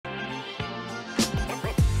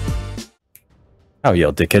How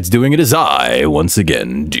y'all dickheads doing? It is I, once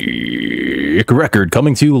again, Dick Record,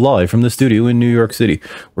 coming to you live from the studio in New York City.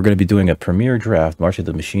 We're going to be doing a premiere draft, March of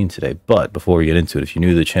the Machine today, but before we get into it, if you're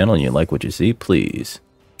new to the channel and you like what you see, please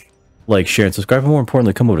like, share, and subscribe, and more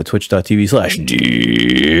importantly, come over to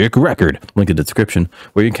twitch.tv/Dick Record, link in the description,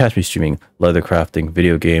 where you can catch me streaming leather crafting,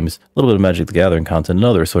 video games, a little bit of Magic the Gathering content, and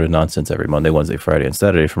other sort of nonsense every Monday, Wednesday, Friday, and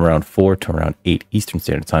Saturday from around 4 to around 8 Eastern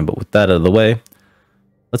Standard Time. But with that out of the way,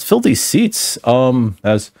 let's fill these seats.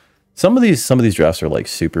 As some of these drafts are like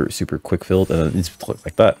super quick filled, and it's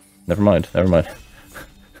like that. Never mind.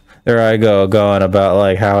 There I go, going about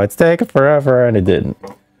like how it's taken forever, and it didn't.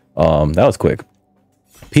 That was quick.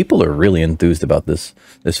 People are really enthused about this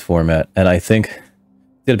format, and I think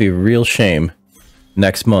it's gonna be a real shame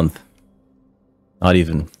next month. Not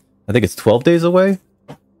even. I think it's 12 days away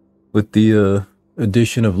with the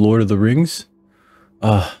edition of Lord of the Rings.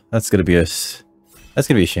 That's gonna be a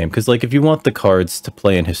shame, because like if you want the cards to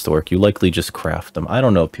play in Historic, you likely just craft them. I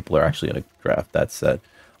don't know if people are actually gonna draft that set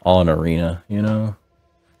all in Arena, you know.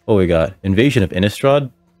 What we got? Invasion of Innistrad,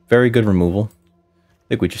 very good removal. I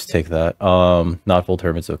think we just take that. Knotfold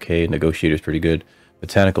Hermit's okay. Negotiator's pretty good.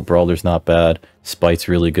 Botanical Brawler's not bad. Spite's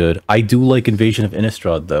really good. I do like Invasion of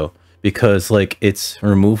Innistrad though, because like its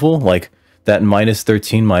removal, like that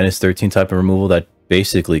 -13/-13 type of removal that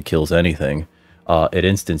basically kills anything at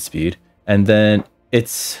instant speed, and then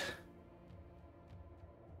it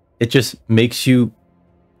just makes you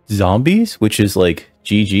zombies, which is like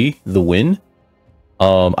GG, the win.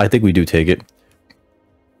 I think we do take it.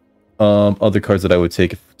 Other cards that I would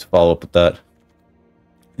take to follow up with that: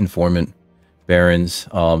 Informant, Barons,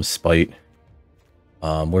 Spite.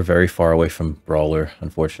 We're very far away from Brawler,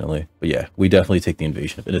 unfortunately. But yeah, we definitely take the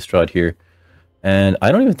Invasion of Innistrad here. And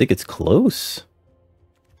I don't even think it's close.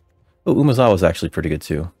 Oh, Umazawa's actually pretty good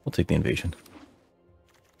too. We'll take the Invasion.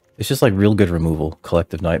 It's just like real good removal.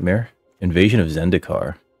 Collective Nightmare. Invasion of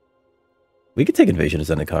Zendikar. We could take Invasion of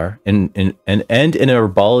Zendikar. And an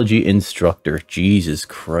Herbology Instructor. Jesus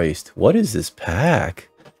Christ. What is this pack?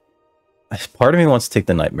 Part of me wants to take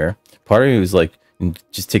the Nightmare. Part of me was like,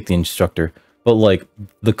 just take the Instructor. But like,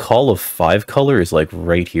 the Call of 5 color is like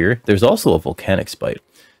right here. There's also a Volcanic Spite.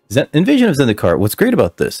 Invasion of Zendikar, what's great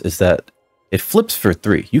about this is that it flips for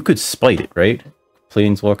 3. You could spite it, right?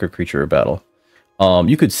 Planeswalker, creature, or battle.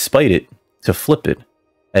 You could spite it to flip it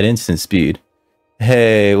at instant speed.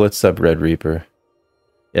 Hey, what's up, Red Reaper?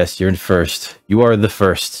 Yes, you're in first. You are the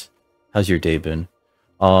first. How's your day been?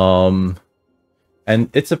 And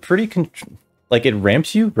it's a pretty like, it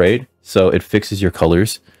ramps you, right? So it fixes your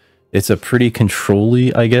colors. It's a pretty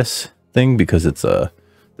control-y, I guess, thing, because it's the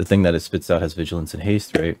thing that it spits out has vigilance and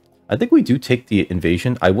haste, right? I think we do take the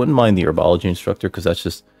Invasion. I wouldn't mind the Herbology Instructor, because that's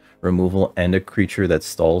just removal and a creature that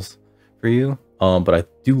stalls for you. But I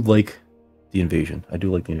do like the Invasion. I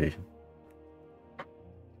do like the Invasion.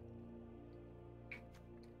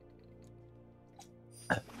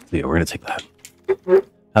 So yeah, we're gonna take that.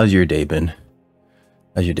 How's your day been?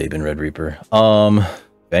 How's your day been, Red Reaper?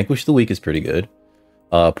 Vanquish the Weak is pretty good.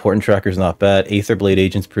 Portent Tracker's not bad. Aetherblade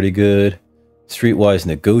Agent's pretty good. Streetwise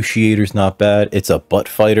Negotiator's not bad. It's a butt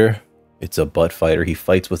fighter. It's a butt fighter. He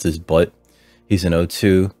fights with his butt. He's an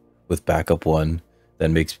 0/2 with backup 1. That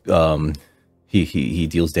makes he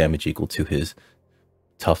deals damage equal to his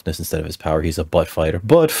toughness instead of his power. He's a butt fighter.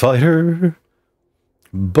 Butt fighter.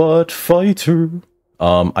 Butt fighter.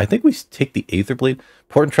 I think we take the Aetherblade.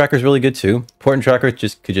 Portent Tracker's really good too. Portent Tracker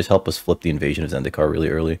could just help us flip the Invasion of Zendikar really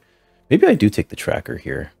early. Maybe I do take the Tracker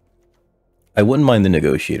here. I wouldn't mind the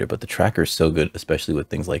Negotiator, but the Tracker is so good, especially with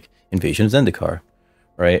things like Invasion of Zendikar,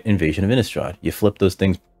 right? Invasion of Innistrad. You flip those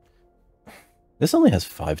things. This only has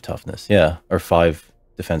 5 toughness, yeah, or 5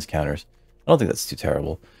 defense counters. I don't think that's too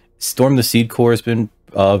terrible. Storm the Seed Core has been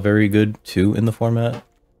very good too in the format.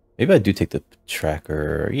 Maybe I do take the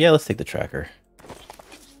Tracker. Yeah, let's take the Tracker.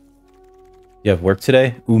 You have work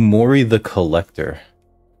today? Umori the Collector.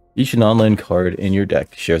 Each non-land card in your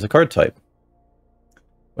deck shares a card type.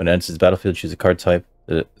 When it enters the battlefield, choose a card type.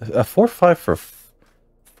 A 4/5 for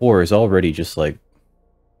 4 is already just like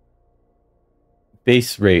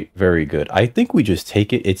base rate very good. I think we just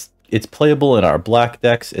take it. It's playable in our black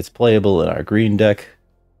decks. It's playable in our green deck.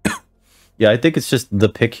 Yeah, I think it's just the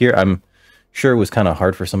pick here. I'm sure it was kind of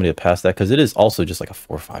hard for somebody to pass that, because it is also just like a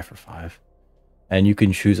 4/5 for 5. And you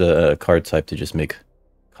can choose a card type to just make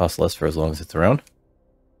cost less for as long as it's around.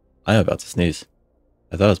 I am about to sneeze.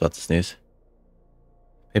 I thought I was about to sneeze.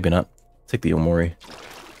 Maybe not. Take the Omori.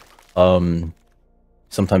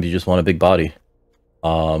 Sometimes you just want a big body.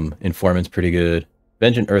 Informant's pretty good.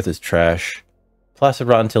 Vengeant Earth is trash. Placid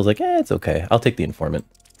Rotten Tail's like, it's okay. I'll take the Informant.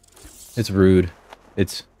 It's rude.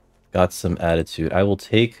 It's got some attitude. I will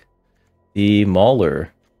take the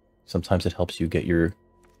Mauler. Sometimes it helps you get your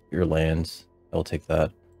lands. I will take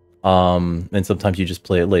that. And sometimes you just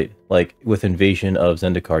play it late. Like with Invasion of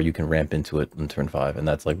Zendikar, you can ramp into it on turn 5, and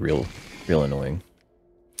that's like real annoying.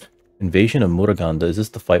 Invasion of Muraganda. Is this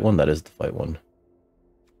the fight one? That is the fight one.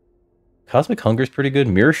 Cosmic Hunger's pretty good.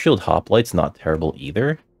 Mirror Shield Hoplight's not terrible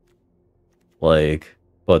either. Like,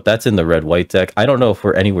 but that's in the red-white deck. I don't know if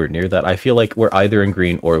we're anywhere near that. I feel like we're either in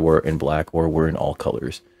green or we're in black or we're in all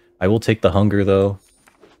colors. I will take the Hunger though.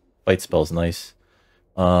 Fight spell's nice.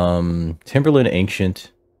 Timberland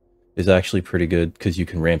Ancient is actually pretty good because you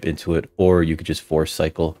can ramp into it, or you could just force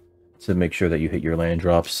cycle to make sure that you hit your land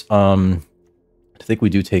drops. I think we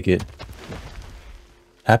do take it.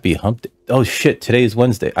 Happy hump day. Oh shit, today is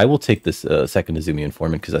Wednesday. I will take this second Izumi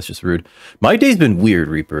Informant because that's just rude. My day's been weird,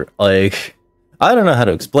 Reaper. Like, I don't know how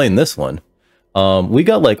to explain this one. We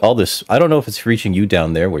got like all this, I don't know if it's reaching you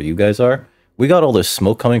down there where you guys are. We got all this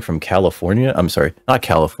smoke coming from California. I'm sorry, not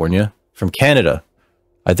California, from Canada.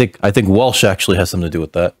 I think Welsh actually has something to do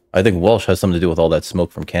with that. I think Welsh has something to do with all that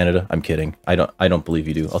smoke from Canada. I'm kidding. I don't believe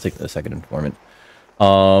you do. I'll take the second Informant.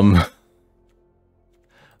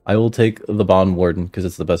 I will take the Bond Warden because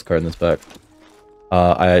it's the best card in this pack.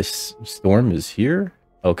 Storm is here.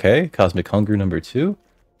 Okay, Cosmic Hunger number 2.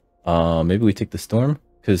 Maybe we take the Storm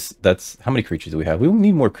because that's how many creatures do we have? We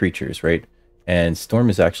need more creatures, right? And Storm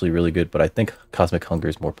is actually really good, but I think Cosmic Hunger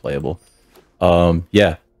is more playable.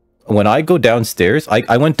 Yeah. When I go downstairs,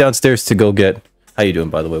 I went downstairs to go get. How you doing,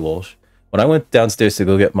 by the way, Walsh? When I went downstairs to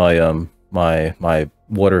go get my my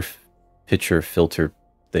water pitcher filter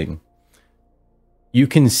thing, you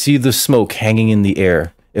can see the smoke hanging in the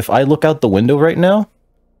air. If I look out the window right now,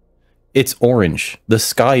 it's orange. The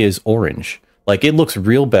sky is orange. Like, it looks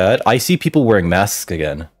real bad. I see people wearing masks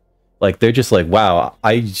again. Like, they're just like, wow.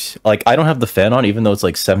 I don't have the fan on, even though it's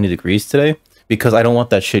like 70 degrees today, because I don't want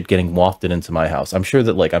that shit getting wafted into my house. I'm sure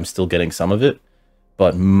that, like, I'm still getting some of it,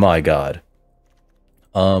 but my god.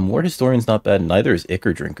 War Historian's not bad. Neither is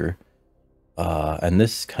Ichor Drinker. And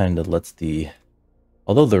this kind of lets the...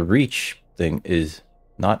 Although the reach thing is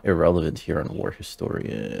not irrelevant here on War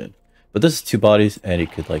Historian. But this is 2 bodies, and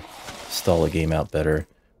it could, like, stall a game out better.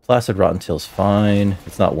 Placid Rottentail's fine.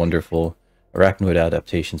 It's not wonderful. Arachnoid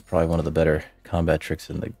Adaptation's probably one of the better combat tricks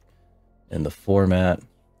in the format.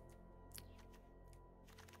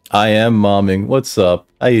 I am momming. What's up?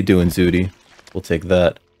 How you doing, Zooty? We'll take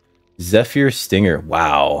that. Zephyr Stinger.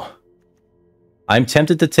 Wow. I'm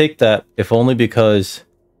tempted to take that, if only because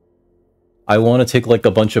I want to take like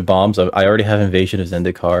a bunch of bombs. I already have Invasion of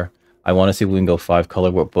Zendikar. I want to see if we can go 5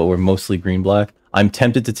 color, but we're mostly green-black. I'm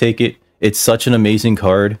tempted to take it. It's such an amazing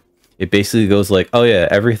card. It basically goes like, oh yeah,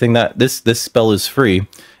 everything that... This spell is free.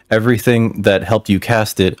 Everything that helped you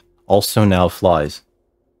cast it also now flies.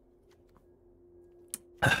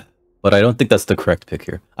 But I don't think that's the correct pick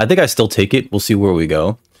here. I think I still take it. We'll see where we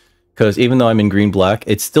go. Because even though I'm in green-black,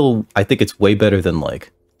 it's still... I think it's way better than,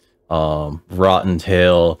 like, Rotten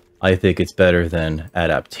Tail. I think it's better than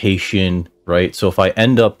Adaptation, right? So if I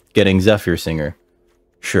end up getting Zephyr Singer,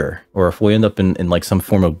 sure. Or if we end up in like, some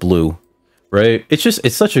form of blue, right?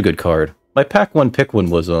 It's such a good card. My pack 1 pick one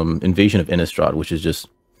was Invasion of Innistrad, which is just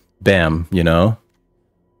bam, you know?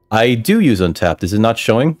 I do use Untapped. Is it not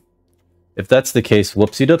showing? If that's the case,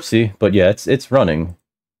 whoopsie-doopsie. But yeah, it's running.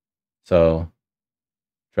 So,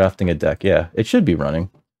 drafting a deck. Yeah, it should be running.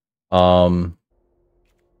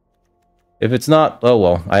 If it's not, oh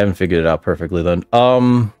well, I haven't figured it out perfectly then.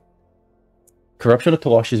 Corruption of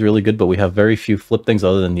Tawashi is really good, but we have very few flip things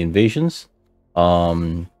other than the invasions.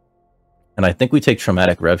 And I think we take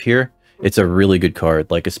Traumatic Rev here. It's a really good card,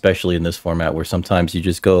 like especially in this format where sometimes you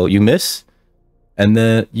just go, you miss, and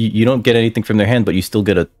then you don't get anything from their hand, but you still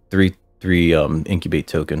get a 3/3 incubate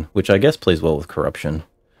token, which I guess plays well with corruption.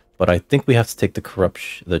 But I think we have to take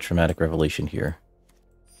the Traumatic Revelation here.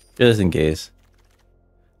 Just in case.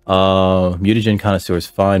 Mutagen Connoisseur is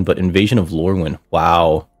fine, but Invasion of Lorwyn,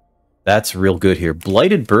 wow. That's real good here.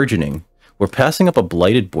 Blighted Burgeoning. We're passing up a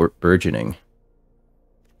Blighted Burgeoning.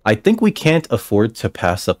 I think we can't afford to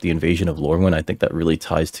pass up the Invasion of Lorwyn. I think that really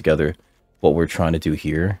ties together what we're trying to do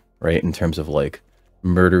here, right? In terms of, like,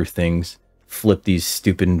 murder things, flip these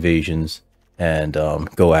stupid invasions, and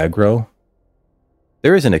go aggro.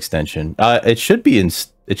 There is an extension. It should be in...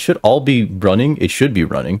 It should all be running. It should be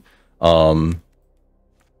running. I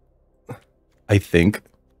think.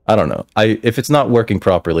 I don't know. If it's not working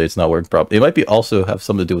properly, it's not working properly. It might be also have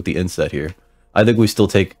something to do with the inset here. I think we still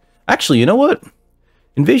take... Actually, you know what?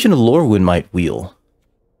 Invasion of Lorwyn might wheel.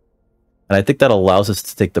 And I think that allows us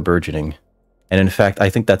to take the Burgeoning. And in fact, I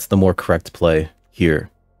think that's the more correct play here.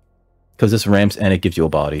 Because this ramps and it gives you a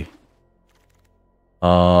body.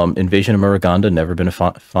 Invasion of Muruganda, never been a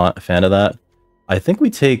fan of that. I think we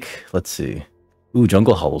take, let's see. Ooh,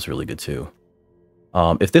 Jungle Hollow's really good too.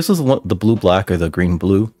 If this was the blue-black or the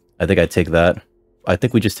green-blue, I think I'd take that. I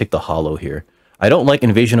think we just take the Hollow here. I don't like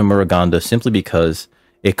Invasion of Muruganda simply because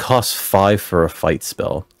it costs 5 for a fight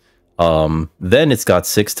spell. Then it's got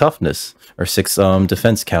 6 toughness, or 6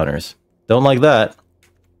 defense counters. Don't like that.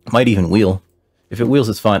 Might even wheel. If it wheels,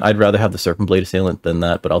 it's fine. I'd rather have the Serpent Blade Assailant than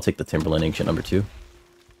that, but I'll take the Timberland Ancient number 2.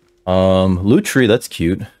 Lutri, that's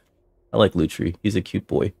cute. I like Lutri. He's a cute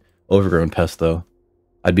boy. Overgrown Pest, though.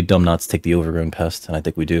 I'd be dumb not to take the Overgrown Pest, and I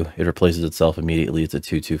think we do. It replaces itself immediately. It's a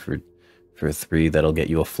 2/2 for 3. That'll get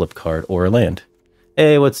you a flip card or a land.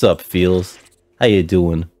 Hey, what's up, Feels? How you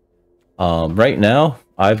doing? Right now,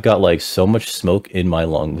 I've got, like, so much smoke in my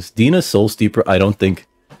lungs. Dina Soul Steeper, I don't think,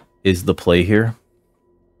 is the play here.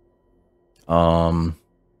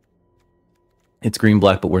 It's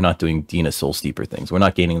green-black, but we're not doing Dina Soul Steeper things. We're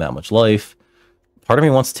not gaining that much life. Part of me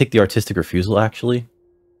wants to take the Artistic Refusal, actually,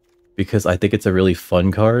 because I think it's a really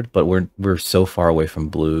fun card, but we're so far away from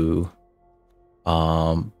blue.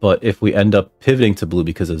 But if we end up pivoting to blue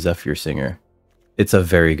because of Zephyr Singer, it's a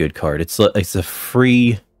very good card. It's a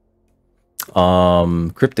free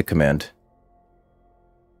Cryptic Command.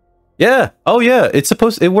 Yeah. Oh yeah. It's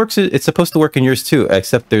supposed to work in yours too,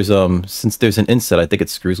 except there's since there's an inset, I think it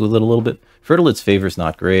screws with it a little bit. Fertilid's Favor is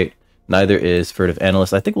not great. Neither is Furtive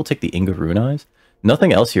Analyst. I think we'll take the Inga Rune Eyes.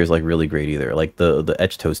 Nothing else here is like really great either. Like the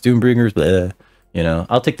Etched Toast Doombringers, bleh, you know.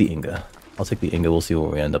 I'll take the Inga. I'll take the Inga. We'll see where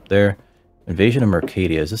we end up there. Invasion of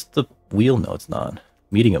Mercadia. Is this the wheel? No, it's not.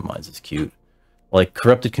 Meeting of Minds is cute. Like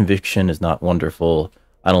Corrupted Conviction is not wonderful.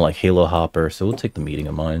 I don't like Halo Hopper, so we'll take the Meeting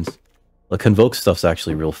of Minds. The Convoke stuff's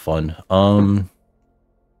actually real fun.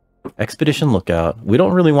 Expedition Lookout. We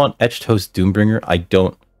don't really want Etched Toast Doombringer. I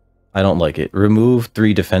don't like it. Remove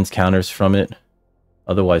 3 defense counters from it.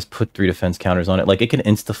 Otherwise, put 3 defense counters on it. Like, it can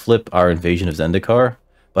insta-flip our Invasion of Zendikar,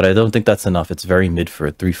 but I don't think that's enough. It's very mid for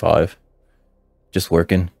a 3/5. Just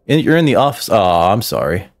working. You're in the office. Aw, I'm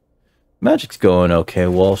sorry. Magic's going okay,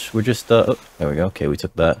 Walsh. We're just, oh, there we go. Okay, we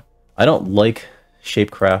took that. I don't like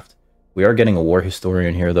Shapecraft. We are getting a War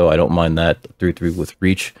Historian here, though. I don't mind that. 3/3 with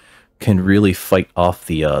Reach can really fight off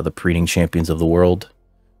the Preening Champions of the world.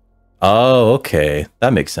 Oh, okay.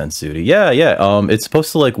 That makes sense, Zudi. Yeah. It's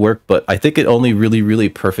supposed to, like, work, but I think it only really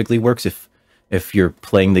perfectly works if you're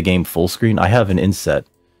playing the game full screen. I have an inset,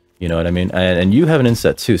 you know what I mean? And you have an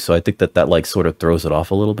inset, too, so I think that, like, sort of throws it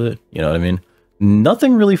off a little bit, you know what I mean?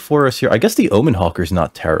 Nothing really for us here. I guess the Omen Hawker's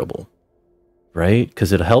not terrible, right?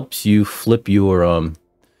 Because it helps you flip your,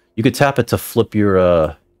 you could tap it to flip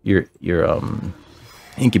your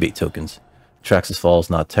Incubate tokens. Traxxas Fall is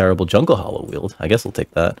not terrible. Jungle Hollow Wield. I guess we'll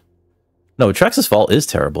take that. No, Traxxas Fall is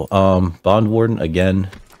terrible. Bond Warden again.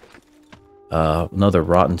 Another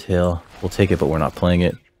Rotten Tail. We'll take it, but we're not playing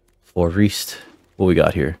it. For Reist, what we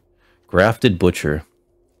got here? Grafted Butcher.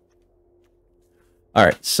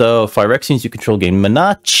 Alright, so Phyrexians you control gain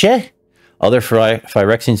Manache. Other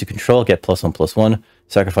Phyrexians you control get +1/+1.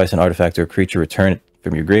 Sacrifice an artifact or a creature, return it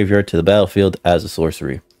from your graveyard to the battlefield as a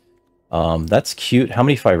sorcery. That's cute. How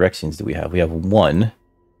many Phyrexians do we have? We have 1.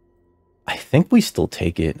 I think we still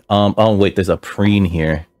take it. Oh wait, there's a Preen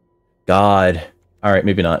here. God. Alright,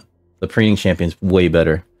 maybe not. The Preening Champion's way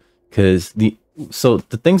better. Because the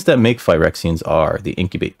things that make Phyrexians are the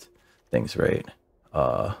incubate things, right?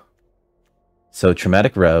 So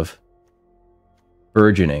Traumatic Rev,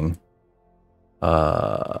 Burgeoning.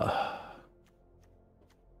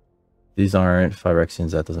 These aren't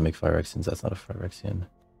Phyrexians. That doesn't make Phyrexians. That's not a Phyrexian.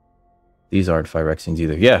 These aren't Phyrexians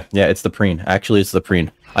either. Yeah, it's the Preen. Actually, it's the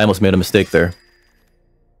Preen. I almost made a mistake there.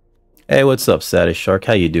 Hey, what's up, Saddest Shark?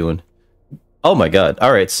 How you doing? Oh my god.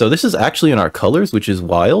 Alright, so this is actually in our colors, which is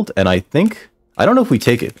wild, and I don't know if we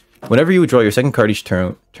take it. Whenever you draw your second card each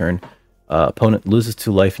turn, opponent loses 2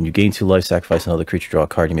 life and you gain 2 life, sacrifice another creature, draw a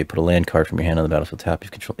card. You may put a land card from your hand on the battlefield tap. You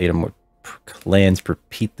control 8 or more lands.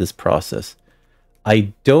 Repeat this process.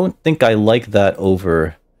 I don't think I like that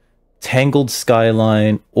over Tangled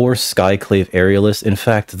Skyline or Skyclave Aerialist. In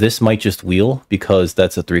fact, this might just wheel because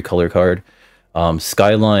that's a 3-color card.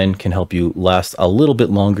 Skyline can help you last a little bit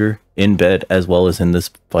longer in bed as well as in this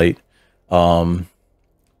fight.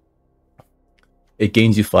 It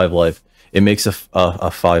gains you 5 life. It makes a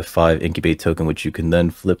 5/5 incubate token, which you can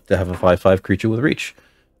then flip to have a 5/5 creature with reach.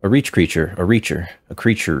 A reach creature, a reacher, a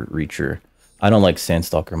creature reacher. I don't like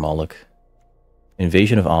Sandstalker Moloch.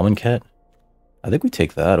 Invasion of Amonkhet. I think we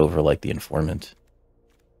take that over like the Informant.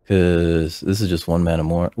 Because this is just 1 mana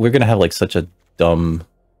more. We're gonna have like such a dumb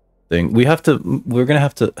thing. We're gonna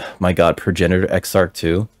have to, my god, Progenitor Exarch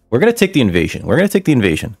too. We're gonna take the Invasion. We're gonna take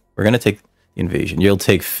Invasion. You'll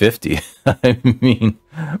take 50. I mean,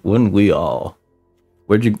 wouldn't we all?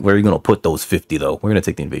 Where are you gonna put those 50 though? We're gonna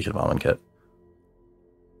take the Invasion of Amonkhet.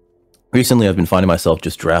 Recently, I've been finding myself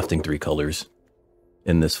just drafting 3 colors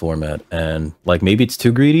in this format, and like maybe it's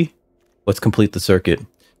too greedy. Let's complete the circuit.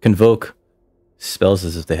 Convoke spells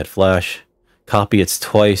as if they had flash. Copy it's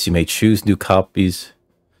twice. You may choose new copies,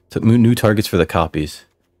 new targets for the copies,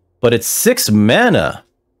 but it's 6 mana.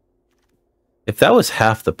 If that was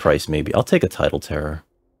half the price, maybe I'll take a Tidal Terror.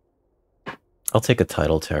 I'll take a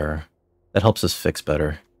Tidal Terror. That helps us fix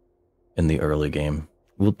better in the early game.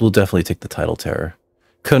 We'll definitely take the Tidal Terror.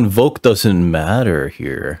 Convoke doesn't matter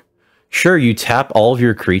here. Sure, you tap all of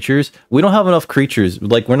your creatures. We don't have enough creatures.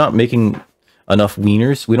 Like, we're not making enough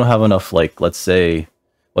wieners. We don't have enough, like, let's say,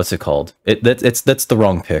 what's it called? That's the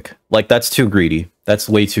wrong pick. Like, that's too greedy. That's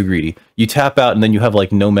way too greedy. You tap out and then you have,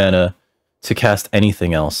 like, no mana to cast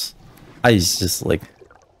anything else. I just, like,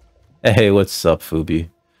 hey, what's up, Fubi?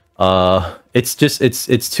 It's just,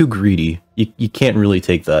 it's too greedy. You can't really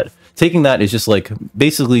take that. Taking that is just, like,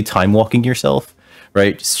 basically time-walking yourself,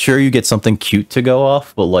 right? Sure, you get something cute to go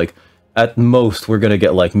off, but, like, at most, we're gonna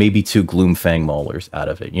get, like, maybe 2 Gloomfang Maulers out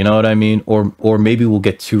of it. You know what I mean? Or maybe we'll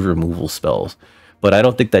get 2 removal spells. But I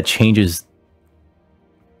don't think that changes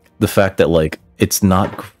the fact that, like, it's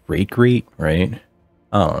not great, right?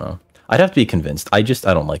 I don't know. I'd have to be convinced. I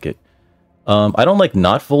don't like it. I don't like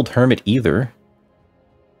Knotfold Hermit either.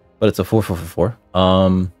 But it's a 4/4/4.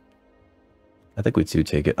 I think we do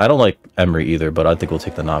take it. I don't like Emery either, but I think we'll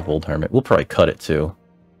take the Knotfold Hermit. We'll probably cut it too.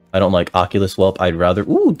 I don't like Oculus Whelp. I'd rather...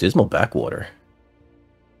 Ooh, Dismal Backwater.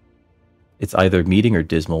 It's either Meeting or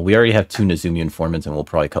Dismal. We already have 2 Nezumi Informants, and we'll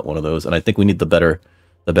probably cut one of those. And I think we need the better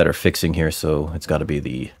fixing here, so it's got to be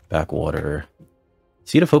the Backwater.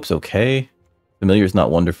 Seed of Hope's okay. Familiar's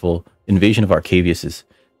not wonderful. Invasion of Arcavius is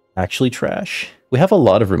actually trash. We have a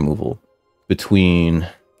lot of removal between...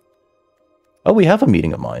 Oh, we have a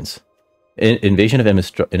Meeting of Minds. Invasion of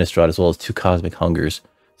Innistrad, as well as 2 Cosmic Hungers.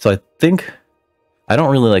 So I think... I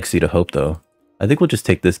don't really like Seed of Hope, though. I think we'll just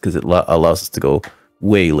take this because it allows us to go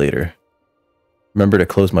way later. Remember to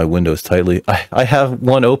close my windows tightly. I have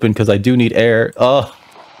one open because I do need air. Oh,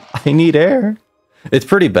 I need air. It's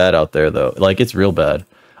pretty bad out there, though. Like, it's real bad.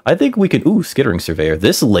 I think we could... Ooh, Skittering Surveyor.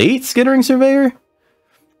 This late Skittering Surveyor?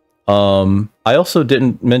 I also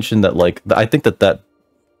didn't mention that, like... I think that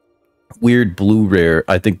weird blue rare,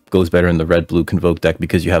 I think, goes better in the red-blue Convoke deck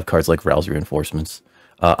because you have cards like Rouse Reinforcements.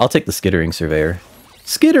 I'll take the Skittering Surveyor.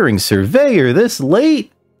 Skittering Surveyor this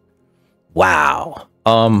late? Wow.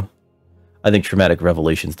 I think Traumatic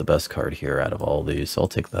Revelation's the best card here out of all these, so I'll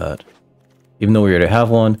take that. Even though we already have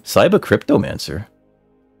one. Cyber Cryptomancer.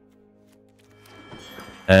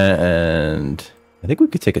 And I think we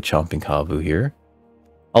could take a Chomping Kavu here.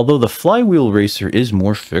 Although the Flywheel Racer is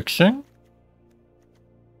more fixing.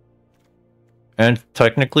 And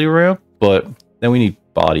technically ramp, but then we need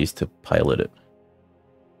bodies to pilot it.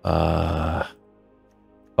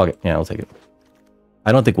 Okay, yeah, I'll take it.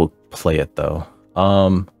 I don't think we'll play it, though.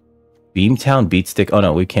 Beamtown, Beatstick. Oh,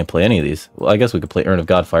 no, we can't play any of these. Well, I guess we could play Urn of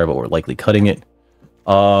Godfire, but we're likely cutting it.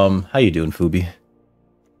 How you doing, Fubi?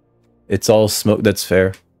 It's all smoke. That's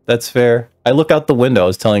fair. That's fair. I look out the window. I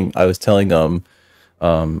was telling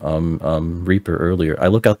Reaper earlier. I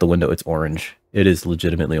look out the window. It's orange. It is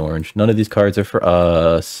legitimately orange. None of these cards are for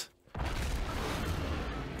us.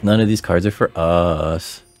 None of these cards are for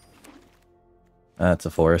us. That's a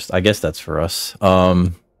forest. I guess that's for us.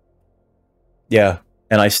 Yeah.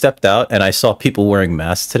 And I stepped out and I saw people wearing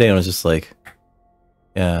masks today and I was just like,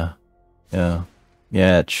 yeah,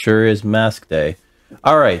 it sure is mask day.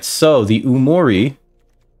 All right. So the Umori,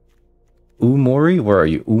 where are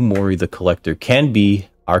you? Umori the Collector can be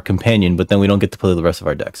our companion, but then we don't get to play the rest of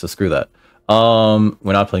our deck. So screw that.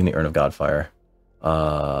 We're not playing the Urn of Godfire.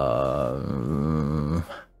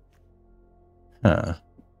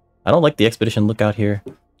 I don't like the Expedition Lookout here.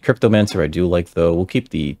 Cryptomancer I do like, though. We'll keep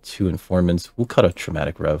the 2 Informants. We'll cut a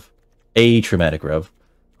Traumatic Rev.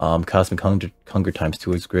 Cosmic Hunger times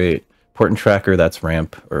 2 is great. Portent Tracker, that's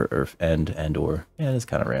ramp, or yeah, it's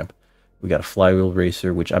kind of ramp. We got a Flywheel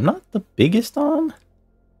Racer, which I'm not the biggest on.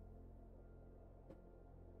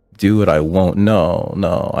 Do it, I won't.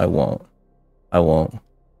 No, I won't. I won't.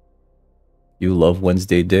 You love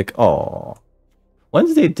Wednesday Dick? Aw.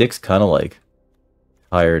 Wednesday Dick's kind of like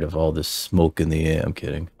tired of all this smoke in the air. I'm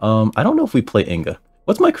kidding. I don't know if we play Inga.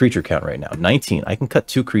 What's my creature count right now? 19. I can cut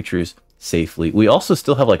 2 creatures safely. We also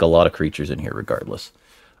still have like a lot of creatures in here regardless.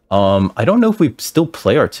 I don't know if we still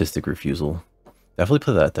play Artistic Refusal. Definitely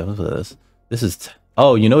play that. Definitely play this. This is...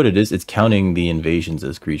 oh, you know what it is? It's counting the invasions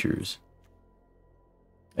as creatures.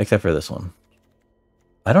 Except for this one.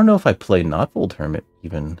 I don't know if I play not Volt Hermit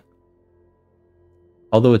even.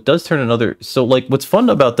 Although it does turn another... So, like, what's fun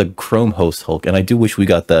about the Chrome Host Hulk, and I do wish we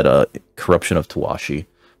got that Corruption of Tawashi,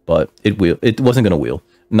 but it wasn't going to wheel.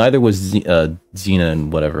 Neither was Xena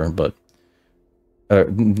and whatever, but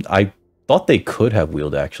I thought they could have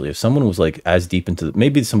wheeled, actually. If someone was, like, as deep into...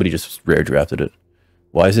 Maybe somebody just rare drafted it.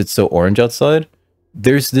 Why is it so orange outside?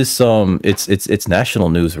 There's this, it's national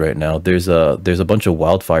news right now. There's a bunch of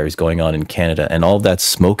wildfires going on in Canada, and all that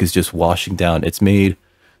smoke is just washing down. It's made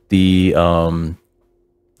the,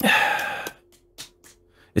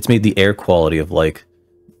 it's made the air quality of, like,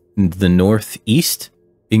 the Northeast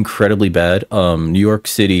incredibly bad. New York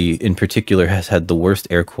City, in particular, has had the worst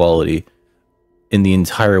air quality in the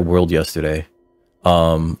entire world yesterday,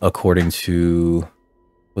 according to...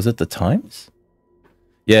 Was it the Times?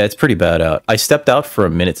 Yeah, it's pretty bad out. I stepped out for a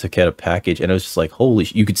minute to get a package, and I was just like, holy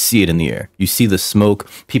you could see it in the air. You see the smoke,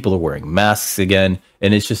 people are wearing masks again,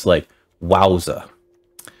 and it's just like, wowza.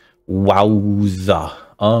 Wowza.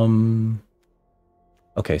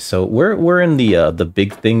 Okay, so we're in the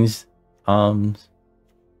big things, kind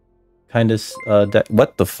of,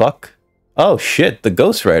 what the fuck? Oh shit, the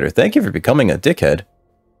Ghost Rider. Thank you for becoming a dickhead.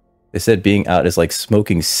 They said being out is like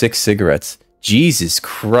smoking 6 cigarettes. Jesus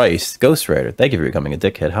Christ. Ghost Rider, thank you for becoming a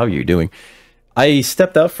dickhead. How are you doing? I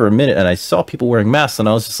stepped out for a minute and I saw people wearing masks and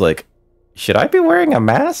I was just like, should I be wearing a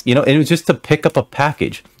mask? You know, and it was just to pick up a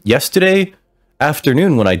package. Yesterday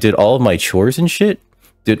afternoon when I did all of my chores and shit,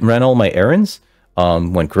 ran all my errands,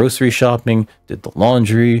 went grocery shopping, did the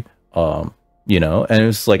laundry, you know, and it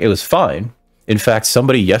was like, it was fine. In fact,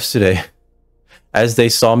 somebody yesterday, as they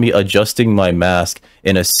saw me adjusting my mask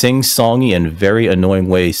in a sing-songy and very annoying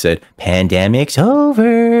way, said, "Pandemic's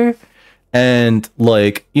over." And,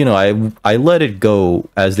 like, you know, I let it go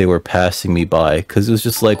as they were passing me by, because it was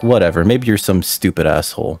just like, whatever, maybe you're some stupid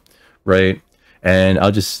asshole, right? And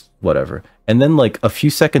I'll just, whatever. And then, like, a few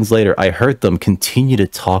seconds later, I heard them continue to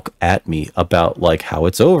talk at me about, like, how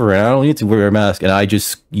it's over and I don't need to wear a mask. And I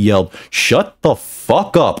just yelled, "Shut the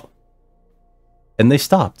fuck up." And they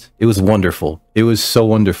stopped. It was wonderful. It was so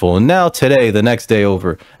wonderful. And now today, the next day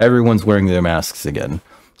over, everyone's wearing their masks again.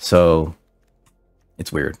 So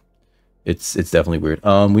it's weird. It's definitely weird.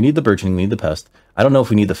 We need the burgeoning, we need the pest. I don't know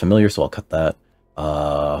if we need the familiar, so I'll cut that.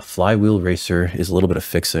 Flywheel racer is a little bit of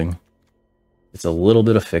fixing. It's a little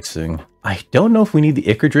bit of fixing. I don't know if we need the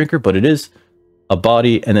Ichor drinker, but it is a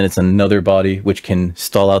body and then it's another body which can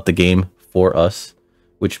stall out the game for us,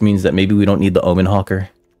 which means that maybe we don't need the Omen Hawker.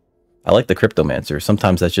 I like the Cryptomancer.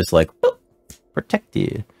 Sometimes that's just like, oh,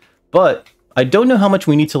 protected. But I don't know how much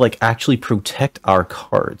we need to, like, actually protect our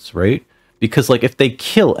cards, right? Because, like, if they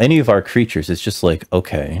kill any of our creatures, it's just like,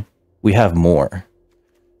 okay, we have more.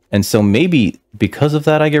 And so maybe because of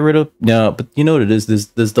that I get rid of... No, but you know what it is?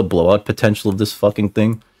 There's the blowout potential of this fucking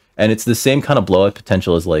thing. And it's the same kind of blowout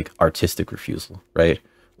potential as, like, Artistic Refusal, right?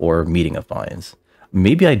 Or Meeting of Minds.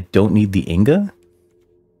 Maybe I don't need the Inga?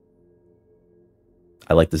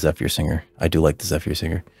 I like the Zephyr Singer. I do like the Zephyr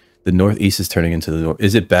Singer. The Northeast is turning into the North.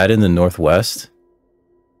 Is it bad in the Northwest?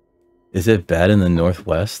 Is it bad in the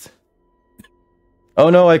Northwest? Oh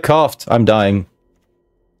no, I coughed. I'm dying.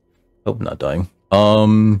 Oh, I'm not dying.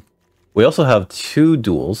 We also have 2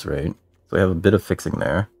 duels, right? So I have a bit of fixing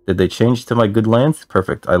there. Did they change to my good lands?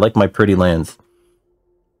 Perfect. I like my pretty lands.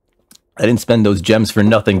 I didn't spend those gems for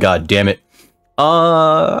nothing, god damn it.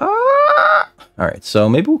 Alright, so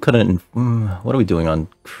maybe we'll cut it in... what are we doing on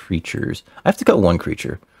creatures? I have to cut 1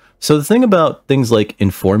 creature. So the thing about things like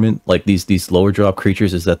Informant, like these lower drop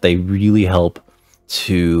creatures, is that they really help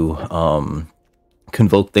to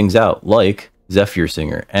convoke things out, like Zephyr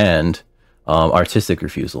Singer and Artistic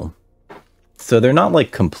Refusal. So they're not,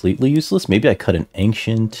 like, completely useless. Maybe I cut an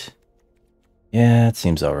Ancient. Yeah, it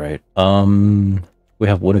seems alright. We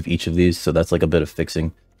have 1 of each of these, so that's like a bit of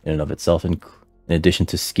fixing in and of itself, in addition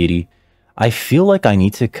to Skitty. I feel like I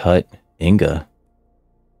need to cut Inga.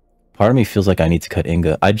 Part of me feels like I need to cut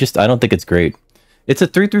Inga. I don't think it's great. It's a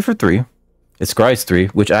 3/3 for 3. It scries 3,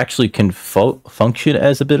 which actually can function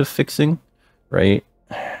as a bit of fixing, right?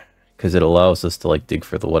 Because it allows us to, like, dig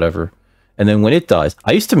for the whatever. And then when it dies,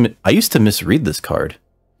 I used to misread this card.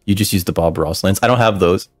 You just use the Bob Ross lands. I don't have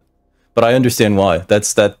those, but I understand why.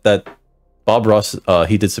 That's that Bob Ross.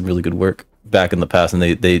 He did some really good work back in the past, and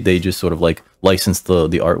they just sort of, like, licensed the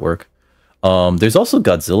artwork. There's also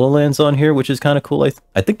Godzilla lands on here, which is kind of cool.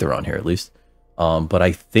 I think they're on here at least. But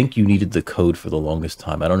I think you needed the code for the longest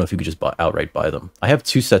time. I don't know if you could just outright buy them. I have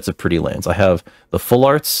 2 sets of pretty lands. I have the full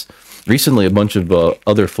arts. Recently, a bunch of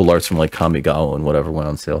other full arts from, like, Kamigawa and whatever went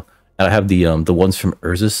on sale. And I have the ones from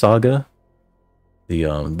Urza's Saga.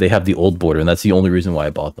 They have the old border, and that's the only reason why I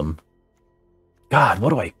bought them. God, what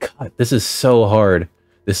do I cut? This is so hard.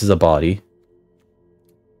 This is a body.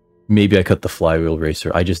 Maybe I cut the flywheel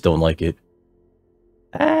racer. I just don't like it.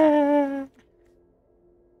 Ah.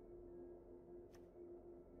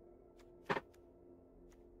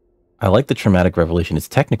 I like the traumatic revelation. It's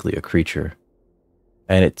technically a creature.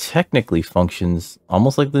 And it technically functions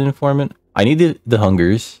almost like the informant. I need the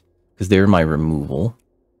hungers, because they're my removal.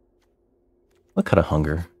 What cut a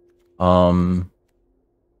hunger?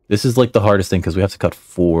 This is like the hardest thing, because we have to cut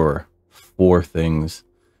four things.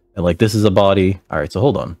 And like, this is a body. Alright, so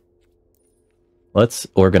hold on. Let's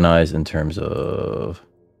organize in terms of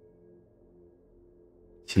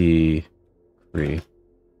T3.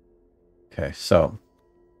 Okay, so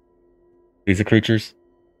these are creatures.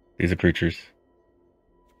 These are creatures.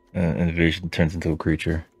 Invasion turns into a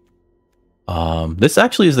creature. This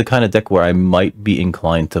actually is the kind of deck where I might be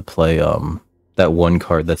inclined to play that one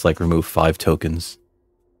card that's like remove 5 tokens.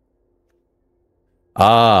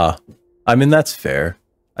 Ah, I mean that's fair.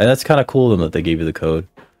 And that's kind of cool of them that they gave you the code.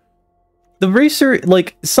 The racer,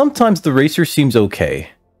 like, sometimes the racer seems okay.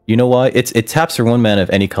 You know why? It taps for 1 mana of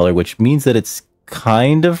any color, which means that it's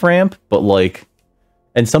kind of ramp, but like...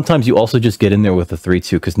 And sometimes you also just get in there with a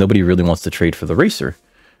 3-2, because nobody really wants to trade for the racer.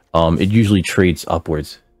 It usually trades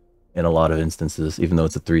upwards in a lot of instances, even though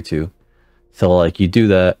it's a 3-2. So, like, you do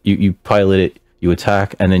that, you pilot it, you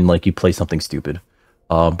attack, and then, like, you play something stupid.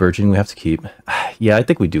 Burgeoning we have to keep. Yeah, I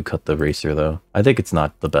think we do cut the racer, though. I think it's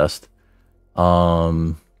not the best.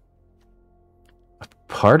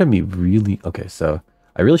 Part of me really... Okay, so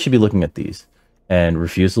I really should be looking at these. And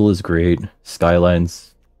Refusal is great.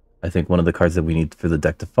 Skyline's, I think, one of the cards that we need for the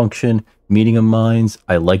deck to function. Meeting of Minds.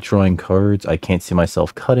 I like drawing cards. I can't see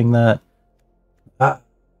myself cutting that.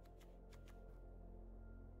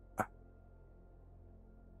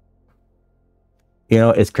 You know,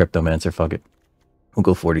 it's Cryptomancer. Fuck it. We'll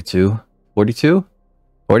go 42. 42?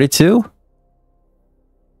 42?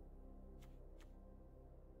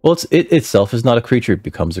 Well, it itself is not a creature. It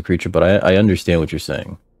becomes a creature, but I understand what you're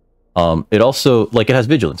saying. It also, like, it has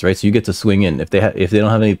vigilance, right? So you get to swing in. If they don't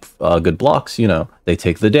have any good blocks, you know, they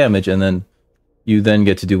take the damage, and then you then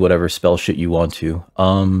get to do whatever spell shit you want to.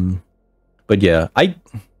 But yeah,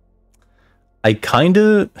 I kind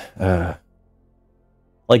of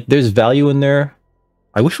like, there's value in there.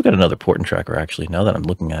 I wish we got another Portent Tracker, actually, now that I'm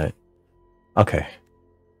looking at it. Okay.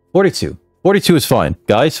 42. 42 is fine.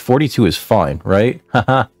 Guys, 42 is fine, right?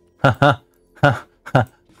 Haha. Ha ha ha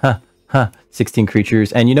ha ha. 16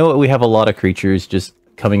 creatures. And you know what? We have a lot of creatures just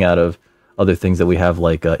coming out of other things that we have,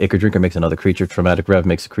 like Ichor Drinker makes another creature. Traumatic Rev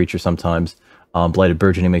makes a creature sometimes. Blighted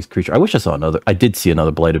Burgeoning makes a creature. I wish I saw another. I did see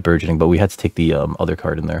another Blighted Burgeoning, but we had to take the other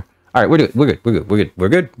card in there. All right, we're good. We're good. We're good. We're good. We're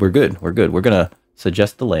good. We're good. We're good. We're going to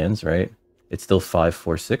suggest the lands, right? It's still 5,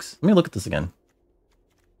 4, 6. Let me look at this again.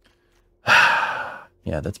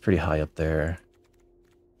 Yeah, that's pretty high up there.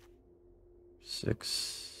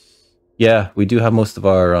 6. Yeah, we do have most of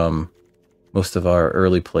our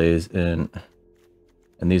early plays in,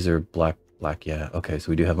 and these are black. Yeah, okay, so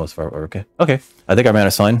we do have most of our, okay. I think our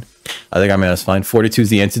mana's fine. 42 is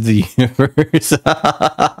the answer to the universe.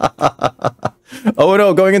 Oh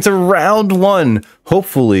no, going into round 1.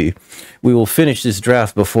 Hopefully, we will finish this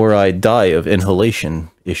draft before I die of inhalation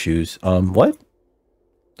issues. What?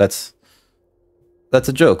 That's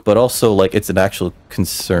a joke, but also, like, it's an actual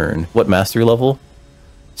concern. What mastery level?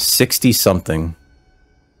 60-something.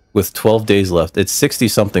 With 12 days left. It's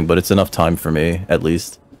 60-something, but it's enough time for me, at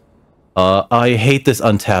least. I hate this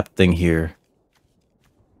untapped thing here.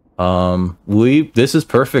 This is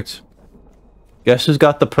perfect. Guess who's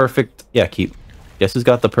got the perfect... Yeah, keep. Guess who's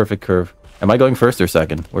got the perfect curve? Am I going first or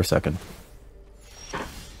second? We're second.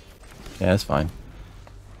 Yeah, that's fine.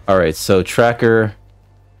 Alright, so Tracker...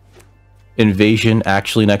 Invasion,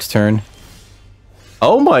 actually, next turn.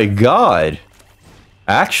 Oh my god!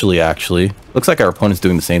 Actually. Looks like our opponent's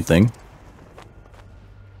doing the same thing.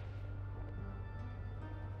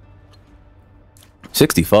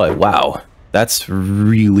 $65, wow. That's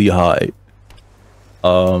really high.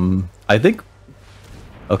 I think...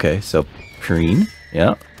 Okay, so, Green,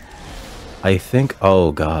 yeah. I think...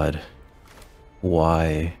 Oh god.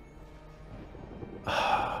 Why?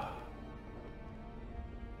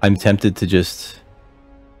 I'm tempted to just...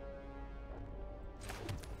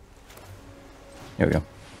 Here we go.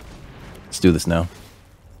 Let's do this now.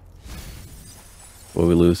 What do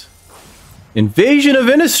we lose? Invasion of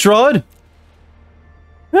Innistrad!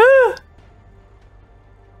 Ah!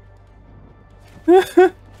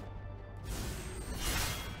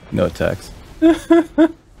 No attacks.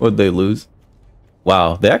 What'd they lose?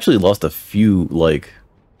 Wow, they actually lost a few, like,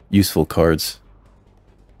 useful cards.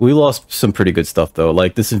 We lost some pretty good stuff, though.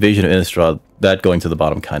 Like, this Invasion of Innistrad, that going to the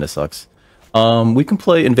bottom kind of sucks. We can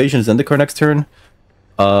play Invasion of Zendikar next turn.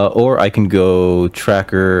 Or I can go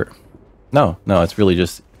Tracker... No, it's really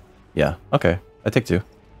just... Yeah, okay. I take 2.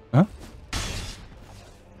 Huh?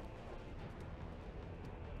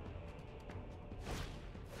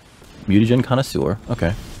 Mutagen Connoisseur.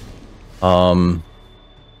 Okay.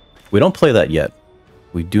 We don't play that yet.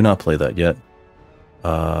 We do not play that yet.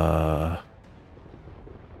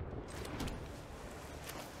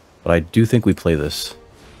 But I do think we play this.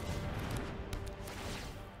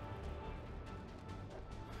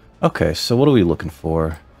 Okay, so what are we looking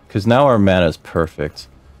for? Because now our mana is perfect.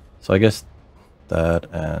 So I guess that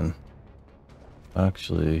and...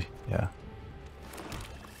 Actually, yeah.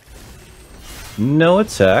 No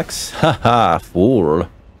attacks. Haha, fool.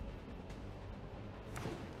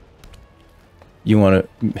 You want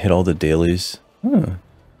to hit all the dailies? Huh.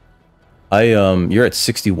 You're at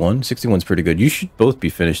 61. 61's pretty good. You should both be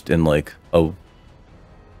finished in like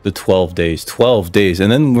the 12 days. 12 days, and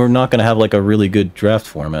then we're not gonna have like a really good draft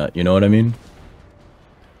format. You know what I mean?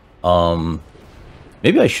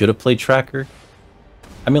 Maybe I should have played Tracker.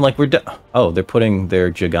 I mean, like oh, they're putting their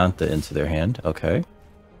Giganta into their hand. Okay.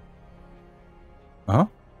 Uh-huh.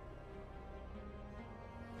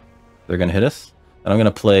 They're gonna hit us, and I'm gonna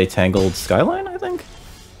play Tangled Skyline, I think.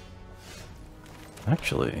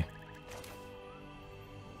 Actually.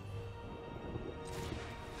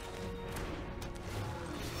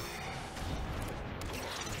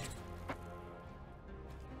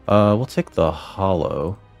 We'll take the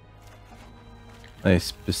Hollow. I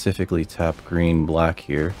specifically tap green, black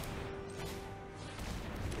here.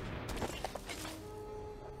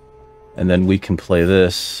 And then we can play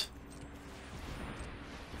this.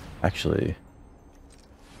 Actually.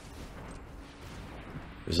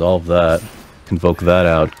 Resolve that. Convoke that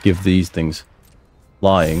out. Give these things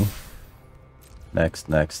flying. Next.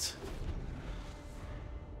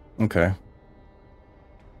 Okay.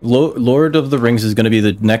 Lord of the Rings is going to be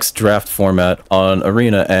the next draft format on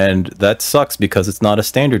Arena, and that sucks because it's not a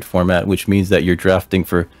standard format, which means that you're drafting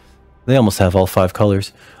for... They almost have all 5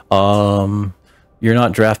 colors. You're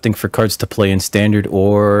not drafting for cards to play in Standard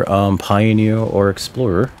or Pioneer or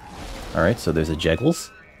Explorer. Alright, so there's a Jeggles.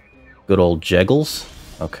 Good old Jeggles.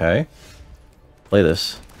 Okay. Play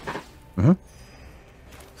this.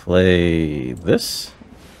 Play this.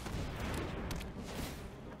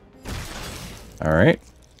 Alright.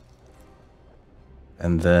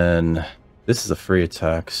 And then this is a free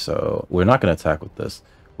attack, so we're not going to attack with this.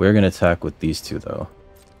 We're going to attack with these two, though.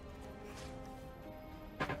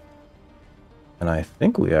 And I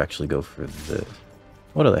think we actually go for this.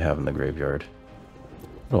 What do they have in the graveyard?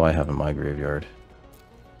 What do I have in my graveyard?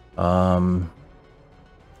 Yeah,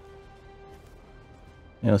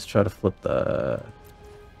 let's try to flip that.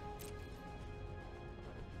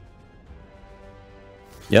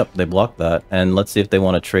 Yep, they blocked that. And let's see if they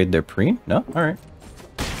want to trade their Preen. No? Alright.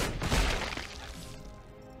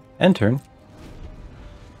 End turn.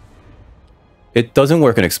 It doesn't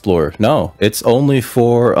work in Explorer. No, it's only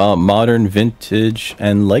for Modern, Vintage,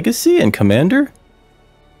 and Legacy and Commander.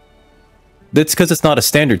 That's because it's not a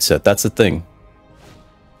standard set. That's the thing.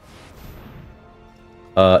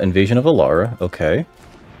 Invasion of Alara. Okay.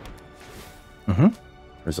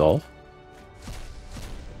 Resolve.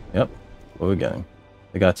 Yep. What are we getting?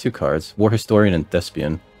 They got 2 cards. War Historian and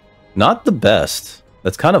Thespian. Not the best.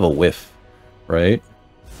 That's kind of a whiff, right?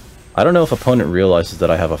 I don't know if opponent realizes that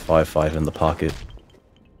I have a 5/5 in the pocket.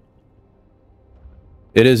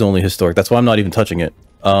 It is only historic. That's why I'm not even touching it.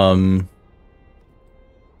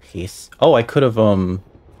 Peace. Oh, I could have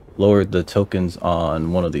lowered the tokens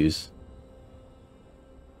on one of these.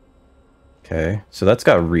 Okay, so that's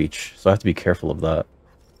got reach, so I have to be careful of that.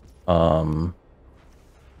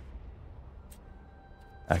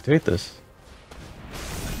 Activate this.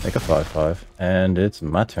 Make a 5/5, and it's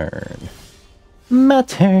my turn. My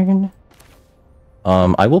turn.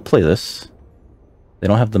 I will play this. They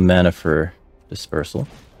don't have the mana for dispersal.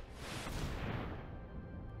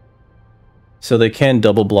 So they can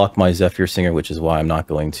double block my Zephyr Singer, which is why I'm not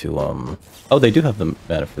going to, Oh, they do have the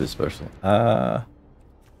mana for dispersal.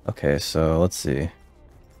 Okay, so let's see.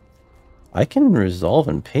 I can resolve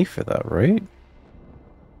and pay for that, right?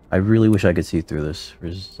 I really wish I could see through this.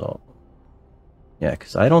 Resolve. Yeah,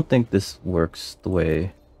 because I don't think this works the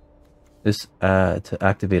way... This, to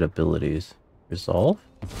activate abilities. Resolve?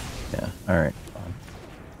 Yeah, alright.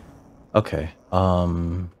 Okay,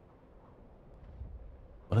 what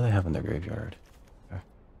do they have in their graveyard? Okay.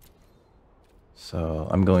 So,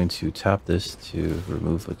 I'm going to tap this to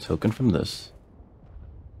remove a token from this.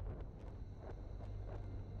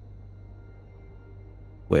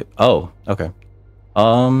 Wait. Oh, okay.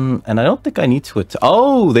 And I don't think I need to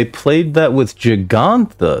oh, they played that with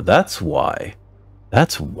Gigantha. That's why.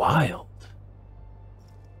 That's wild.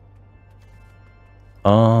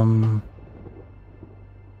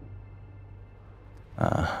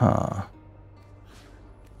 Uh-huh.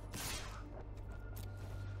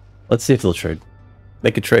 Let's see if they'll trade.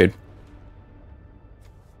 They could trade.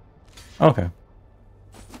 Okay.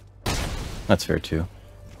 That's fair too.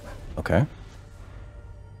 Okay.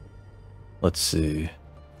 Let's see.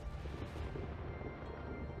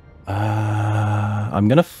 I'm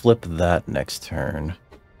gonna flip that next turn.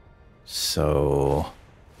 So,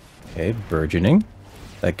 okay, burgeoning.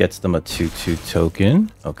 That gets them a 2/2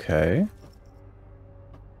 token. Okay.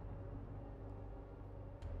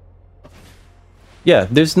 Yeah,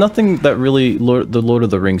 there's nothing that really the Lord of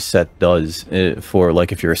the Rings set does for,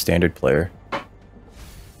 like, if you're a standard player.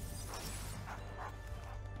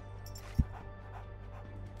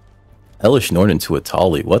 Elish Norn into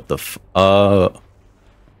Atali. What the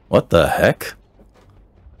what the heck?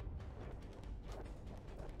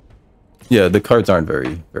 Yeah, the cards aren't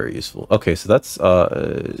very useful. Okay, so that's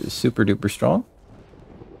super duper strong.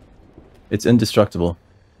 It's indestructible.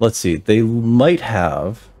 Let's see. They might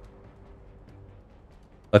have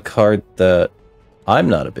a card that I'm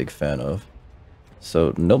not a big fan of.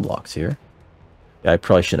 So no blocks here. Yeah, I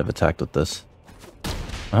probably shouldn't have attacked with this.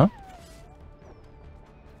 Huh?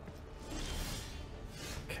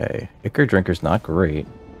 Okay, Ichor Drinker's not great,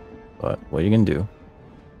 but what are you gonna do?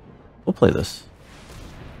 We'll play this.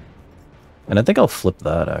 And I think I'll flip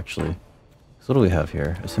that, actually. So what do we have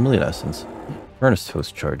here? Assimilated Essence. Furnace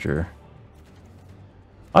Toast Charger.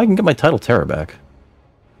 Oh, I can get my Tidal Terror back.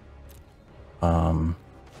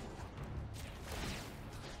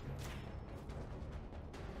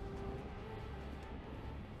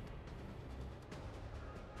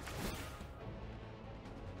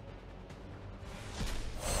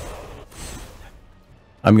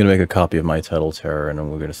 I'm gonna make a copy of my Tidal Terror, and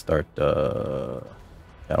then we're gonna start, I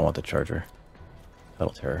don't want the Charger.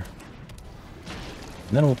 Tidal Terror.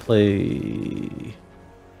 And then we'll play...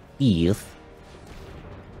 Eve.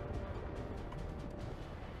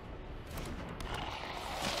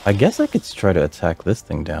 I guess I could try to attack this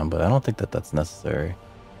thing down, but I don't think that that's necessary.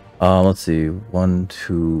 Let's see. 1,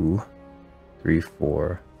 2, 3,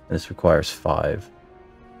 4. And this requires 5.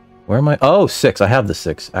 Where am I? Oh, 6. I have the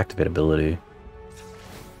 6. Activate ability.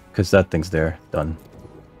 Because that thing's there. Done.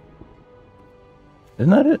 Isn't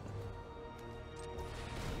that it?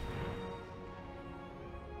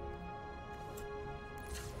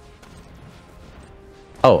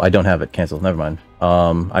 Oh, I don't have it. Cancel. Never mind.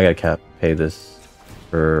 I gotta pay this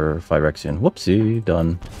for Phyrexian. Whoopsie.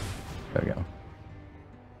 Done. There we go.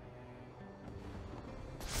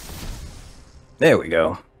 There we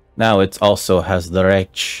go. Now it also has the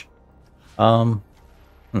Reich.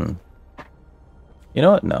 You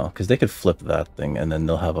know what? No, because they could flip that thing, and then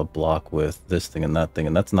they'll have a block with this thing, and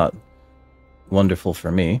that's not wonderful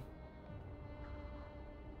for me.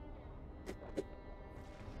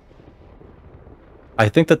 I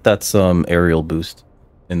think that that's aerial boost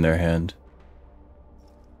in their hand.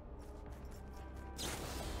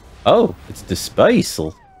 Oh, it's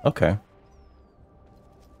Dispersal. Okay.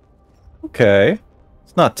 Okay.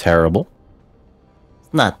 It's not terrible.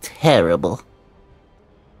 It's not terrible.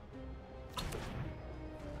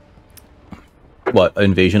 What,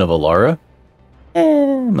 Invasion of Alara?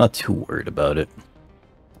 I'm not too worried about it.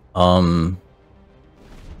 I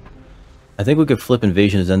think we could flip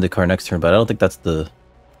Invasion of Zendikar next turn, but I don't think that's the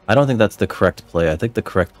correct play. I think the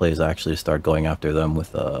correct play is actually to start going after them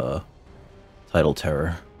with Tidal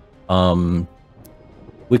Terror.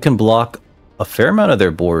 We can block a fair amount of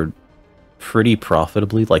their board pretty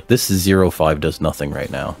profitably. Like, this 0/5 does nothing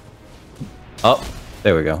right now. Oh,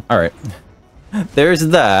 there we go. Alright. There's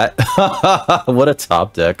that. What a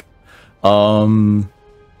top deck. Okay,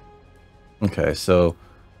 so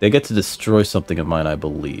they get to destroy something of mine, I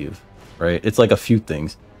believe. Right? It's like a few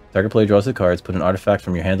things. Target player draws the cards, put an artifact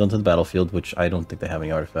from your hand onto the battlefield, which I don't think they have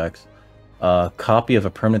any artifacts. Copy of a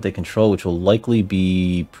permanent they control, which will likely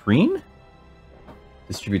be Preen?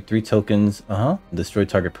 Distribute 3 tokens. Destroy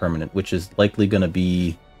target permanent, which is likely gonna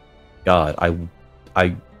be... God,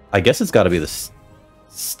 I guess it's gotta be the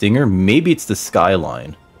Stinger? Maybe it's the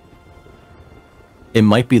Skyline. It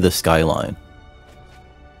might be the Skyline.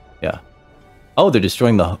 Yeah. Oh, they're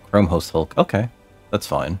destroying the Chrome Host Hulk. Okay. That's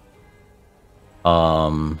fine.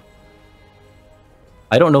 I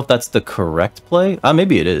don't know if that's the correct play.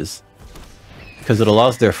 Maybe it is. Because it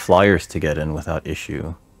allows their flyers to get in without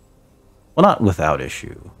issue. Well, not without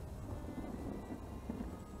issue.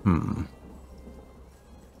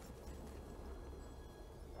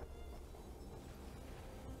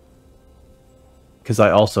 Because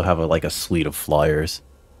I also have like a suite of flyers.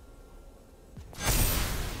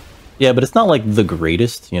 Yeah, but it's not like the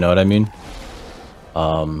greatest, you know what I mean?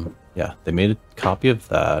 Yeah, they made a copy of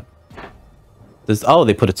that. Oh,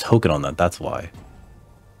 they put a token on that, that's why.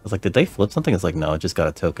 I was like, did they flip something? It's like, no, it just got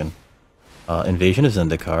a token. Invasion of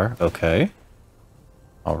Zendikar, okay.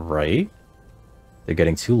 Alright. They're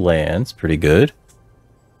getting 2 lands, pretty good.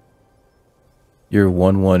 You're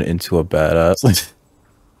 1/1 into a badass.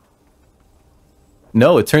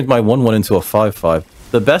 No, it turned my 1/1 into a 5/5.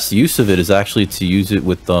 The best use of it is actually to use it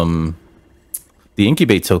with the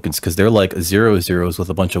incubate tokens, because they're like 0/0s with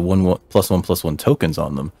a bunch of 1/1/1/1 tokens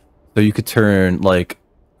on them. So you could turn like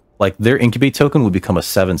their incubate token would become a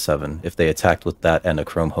 7/7 if they attacked with that and a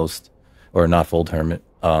Chrome Host or a Knotfold Hermit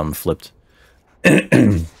flipped.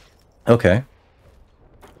 Okay.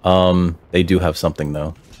 They do have something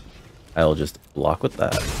though. I'll just block with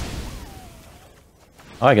that.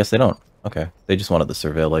 Oh, I guess they don't. Okay. They just wanted the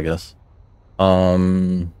surveil, I guess.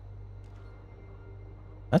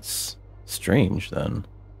 That's strange then.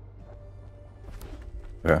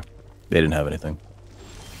 Yeah. They didn't have anything.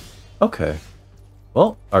 Okay.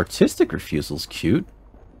 Well, artistic refusal's cute.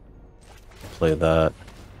 Play that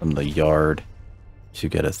from the yard to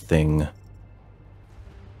get a thing.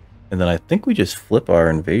 And then I think we just flip our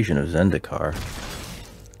invasion of Zendikar.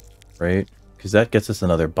 Right? Because that gets us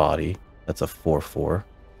another body. That's a 4/4.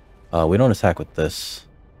 We don't attack with this.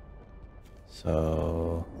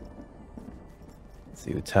 So... let's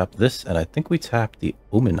see, we tap this, and I think we tap the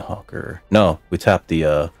Omenhawker. No, we tap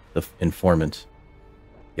the Informant.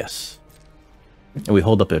 Yes. And we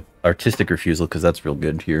hold up an artistic refusal, because that's real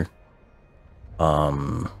good here.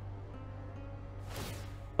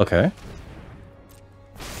 Okay.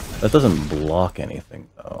 That doesn't block anything,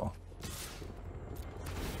 though.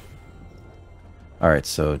 Alright,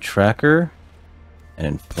 so Tracker and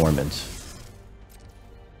Informant.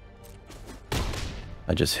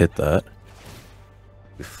 I just hit that.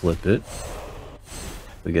 We flip it.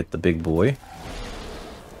 We get the big boy.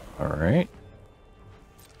 Alright.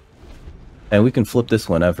 And we can flip this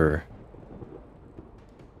whenever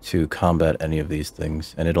to combat any of these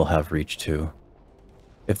things, and it'll have reach too.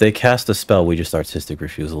 If they cast a spell, we just artistic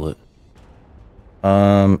refusal it.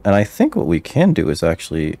 And I think what we can do is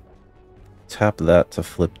actually tap that to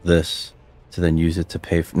flip this, to then use it to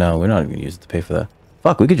pay for... no, we're not even going to use it to pay for that.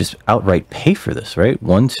 Fuck, we could just outright pay for this, right?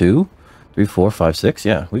 1, 2, 3, 4, 5, 6.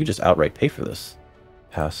 Yeah, we could just outright pay for this.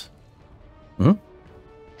 Pass. Hmm?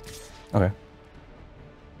 Okay.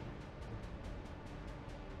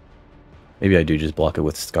 Maybe I do just block it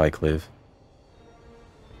with Skyclave.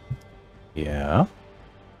 Yeah.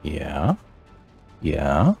 Yeah.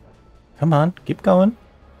 Yeah. Come on, keep going.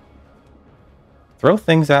 Throw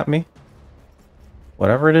things at me.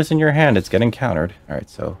 Whatever it is in your hand, it's getting countered. Alright,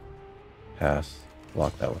 so... pass.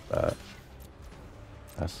 Block that with that.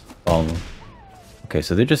 Pass. Bong. Okay,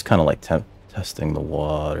 so they're just kind of like testing the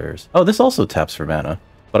waters. Oh, this also taps for mana.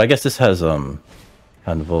 But I guess this has,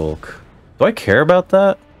 Convoke. Do I care about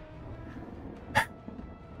that?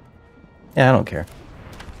 Yeah, I don't care.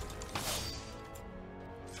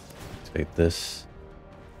 Activate this.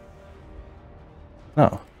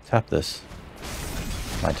 No, tap this.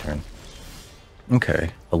 My turn.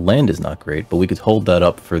 Okay, the land is not great, but we could hold that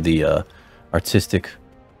up for the artistic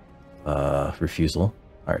refusal.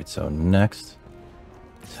 Alright, so next,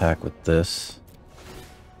 attack with this.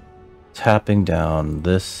 Tapping down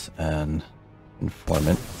this and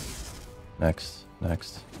Informant. Next.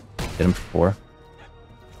 Hit him for 4.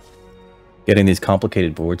 Getting these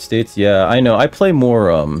complicated board states. Yeah, I know. I play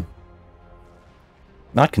more,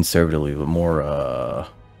 not conservatively, but more,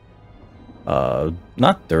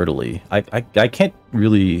 not dirtily. I can't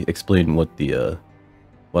really explain what the,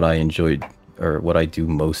 what I enjoyed, or what I do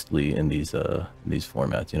mostly in these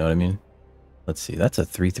formats, you know what I mean? Let's see, that's a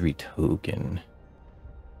 3/3 token.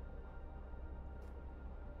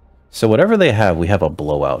 So whatever they have, we have a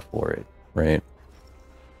blowout for it, right?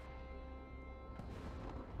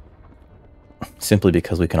 Simply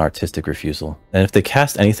because we can artistic refusal. And if they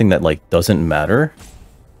cast anything that, like, doesn't matter,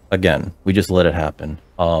 again, we just let it happen.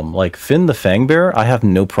 Like, Finn the Fangbearer, I have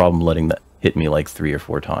no problem letting that hit me, like, 3 or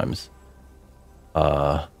 4 times.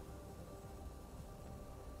 Now,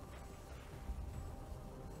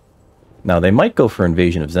 they might go for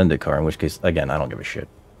Invasion of Zendikar, in which case, again, I don't give a shit.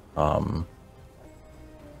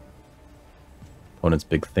 Opponent's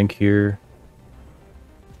big think here.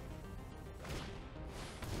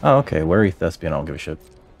 Oh, okay. Wary Thespian, I don't give a shit.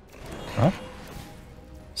 Huh?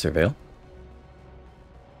 Surveil.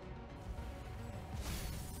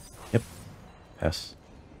 Yep. Pass.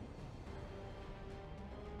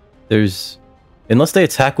 There's Unless they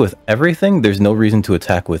attack with everything, there's no reason to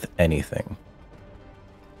attack with anything.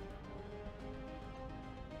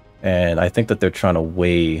 And I think that they're trying to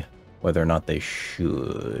weigh whether or not they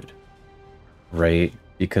should. Right?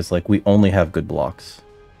 Because, like, we only have good blocks.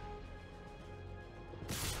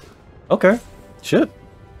 Okay. Shit.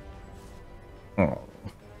 Oh.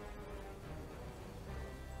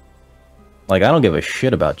 Like, I don't give a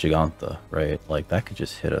shit about Giganta, right? Like, that could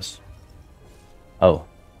just hit us. Oh.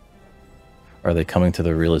 Are they coming to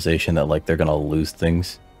the realization that, like, they're gonna lose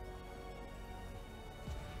things?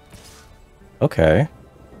 Okay.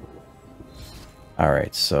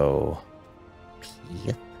 Alright, so...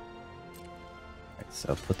 Yep. Alright,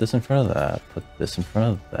 so put this in front of that, put this in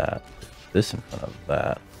front of that, put this in front of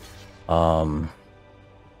that. I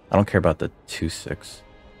don't care about the 2/6.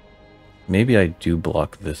 Maybe I do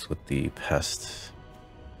block this with the pest.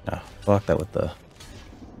 No, block that with the...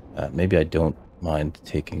 maybe I don't mind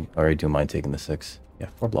taking... Or I do mind taking the 6. Yeah,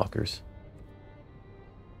 4 blockers.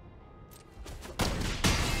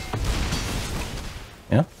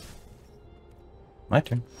 Yeah. My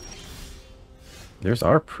turn. There's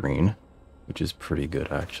our preen, which is pretty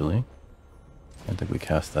good, actually. I think we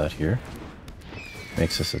cast that here.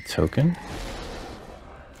 Makes us a token.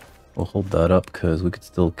 We'll hold that up because we could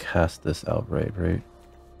still cast this outright, right?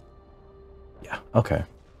 Yeah, okay.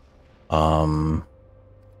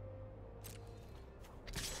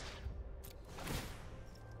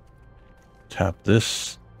 Tap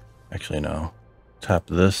this. Actually, no. Tap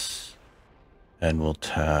this. And we'll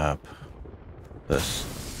tap this.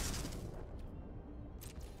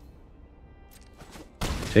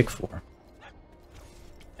 Take 4.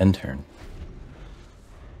 End turn.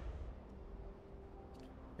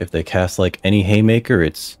 If they cast like any haymaker,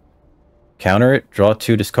 it's counter it, draw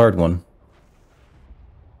 2, discard 1.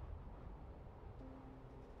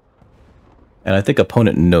 And I think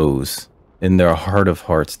opponent knows in their heart of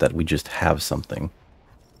hearts that we just have something.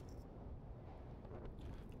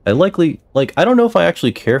 I likely, like, I don't know if I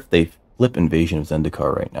actually care if they flip Invasion of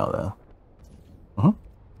Zendikar right now, though.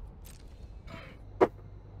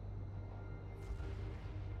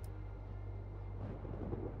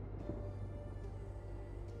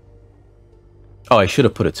 Oh, I should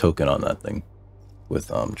have put a token on that thing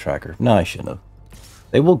with tracker. No, I shouldn't have.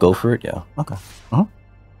 They will go for it, yeah. Okay.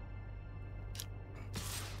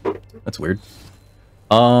 That's weird.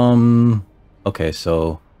 Okay,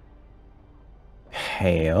 so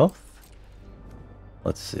health.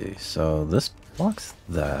 Let's see. So this blocks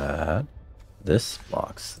that. This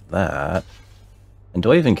blocks that. And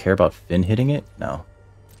do I even care about Finn hitting it? No.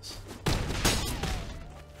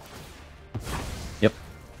 Yep.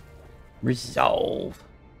 Resolve.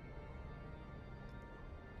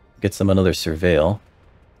 Get them another surveil.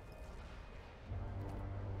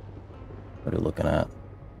 What are we looking at?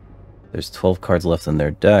 There's 12 cards left in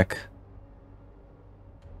their deck.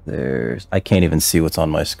 I can't even see what's on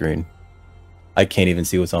my screen. I can't even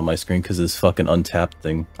see what's on my screen because this fucking untapped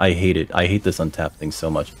thing. I hate it. I hate this untapped thing so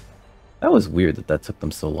much. That was weird that took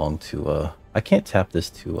them so long to, I can't tap this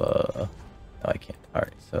to, no, I can't.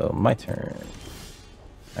 Alright, so my turn.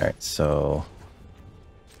 Alright, so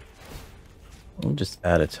we'll just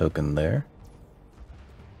add a token there.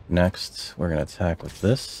 Next, we're gonna attack with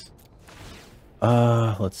this.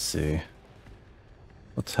 Let's see.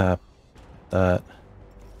 We'll tap that.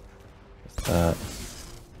 That.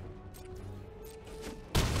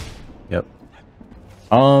 Yep.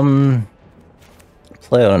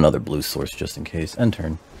 Play out another blue source just in case. End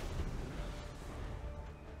turn.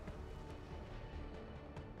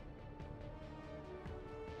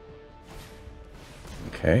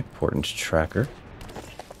 Okay, Portent Tracker.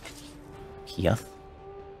 Yes.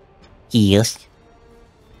 Yes.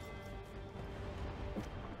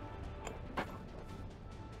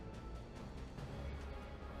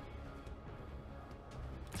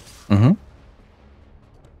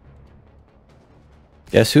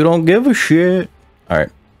 Guess who don't give a shit?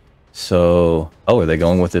 Alright. So... Oh, are they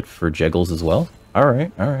going with it for Jeggles as well?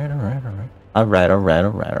 Alright. Alright.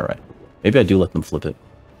 Maybe I do let them flip it.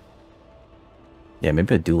 Yeah,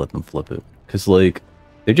 maybe I do let them flip it. Because, like,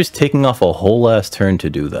 they're just taking off a whole last turn to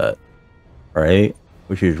do that. Right?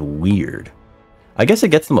 Which is weird. I guess it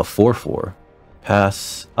gets them a 4/4.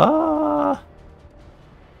 Pass. Yeah,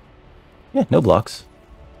 no blocks.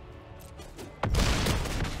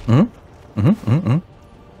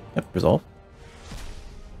 Yep, resolve.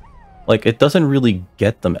 Like, it doesn't really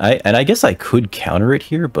get them. And I guess I could counter it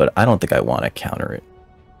here, but I don't think I want to counter it.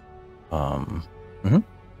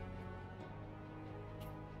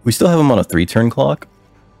 We still have him on a 3-turn clock.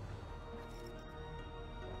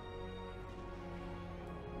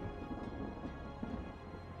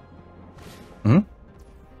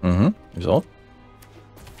 Result.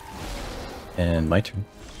 And my turn.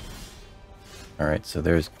 Alright, so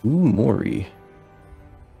there's Umori.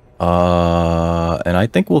 And I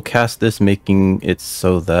think we'll cast this, making it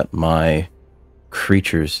so that my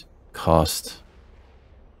creatures cost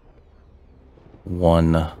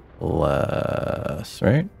 1 less,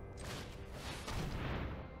 right?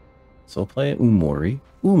 So we'll play Umori.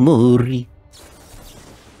 Umori.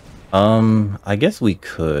 I guess we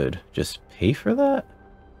could just pay for that.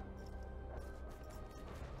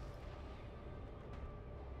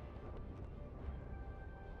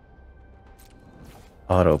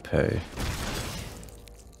 Auto pay.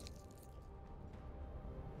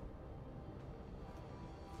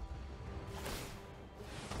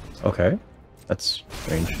 Okay, that's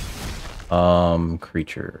strange.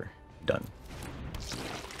 Creature done.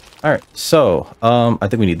 All right, so I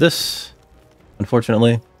think we need this.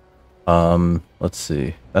 Unfortunately, let's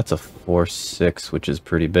see. That's a 4/6, which is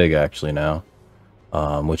pretty big actually now.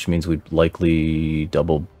 Which means we'd likely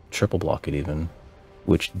triple block it even.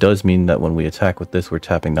 Which does mean that when we attack with this, we're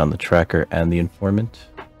tapping down the tracker and the informant.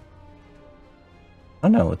 Oh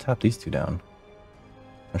no, we'll tap these two down.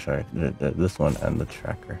 I'm sorry, this one and the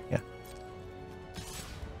tracker, yeah.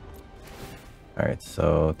 Alright,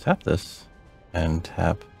 so tap this and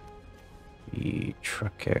tap the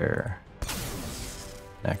tracker.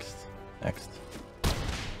 Next, next.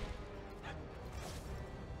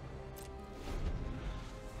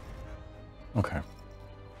 Okay.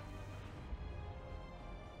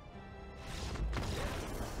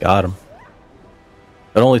 Got him.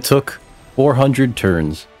 It only took 400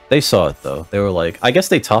 turns. They saw it though. They were like, I guess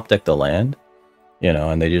they top decked the land, you know,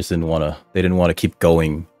 and they just didn't want to. They didn't want to keep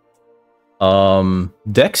going.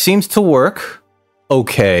 Deck seems to work.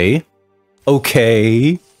 Okay,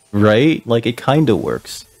 okay, right? Like it kind of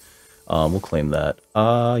works. We'll claim that.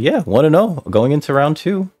 Yeah, 1-0 going into round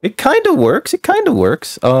 2. It kind of works. It kind of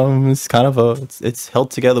works. It's kind of a. It's held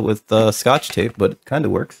together with Scotch tape, but it kind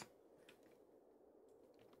of works.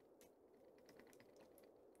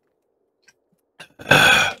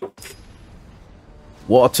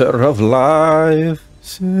 Water of life,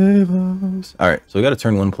 save us. Alright, so we got a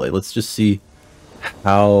turn 1 play. Let's just see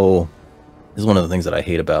how... This is one of the things that I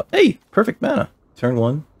hate about... Hey, perfect mana. Turn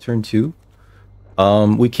 1, turn 2.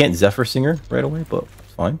 We can't Zephyr Singer right away, but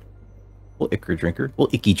it's fine. We'll Icker Drinker. We'll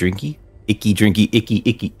Icky Drinky. Icky Drinky, Icky,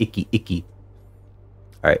 Icky, Icky, Icky.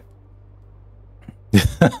 Alright.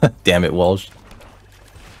 Damn it, Walsh.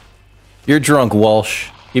 You're drunk, Walsh.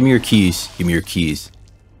 Give me your keys. Give me your keys.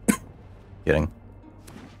 Kidding.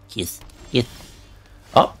 Yes. Yes.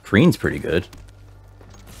 Oh, Preen's pretty good.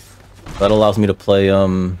 That allows me to play,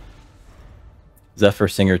 Zephyr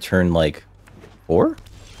Singer turn, like, 4?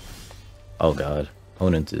 Oh, God.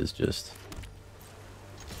 Opponent is just...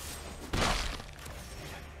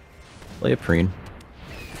 Play a Preen.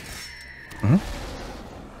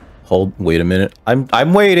 Hold, wait a minute.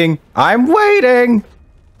 I'm waiting! I'm waiting!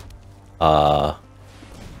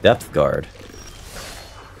 Depth Guard.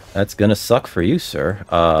 That's gonna suck for you, sir.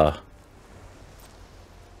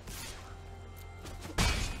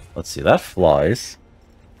 Let's see, that flies.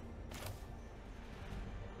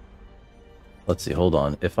 Let's see, hold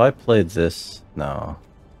on. If I played this... No.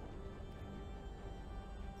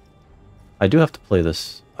 I do have to play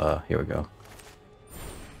this. Here we go.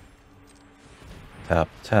 Tap,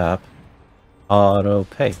 tap. Auto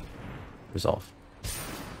pay. Resolve.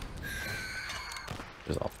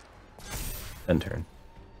 Resolve. End turn.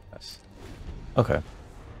 Yes. Okay.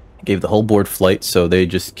 Gave the whole board flight, so they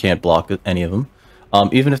just can't block any of them.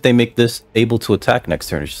 Even if they make this able to attack next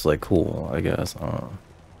turn, it's just like, cool, I guess.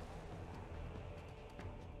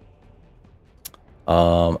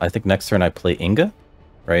 I think next turn I play Inga,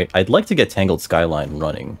 right? I'd like to get Tangled Skyline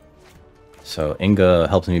running. So Inga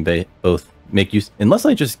helps me both make use... Unless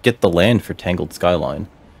I just get the land for Tangled Skyline.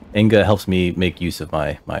 Inga helps me make use of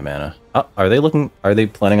my mana. Are they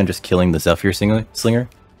planning on just killing the Zephyr Slinger?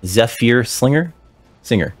 Zephyr Slinger?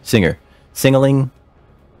 Singer. Singling?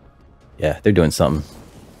 Yeah, they're doing something.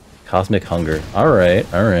 Cosmic Hunger. Alright.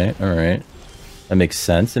 That makes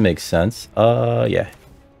sense, it makes sense. Yeah.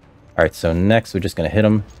 Alright, so next we're just gonna hit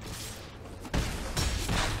him.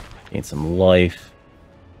 Gain some life.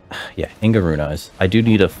 Yeah, Inga Rune Eyes. I do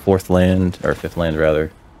need a 4th land, or 5th land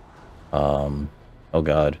rather. Oh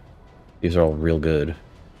god. These are all real good.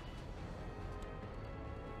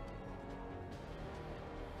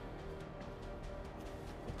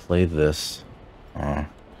 Play this.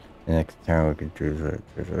 Next turn we can do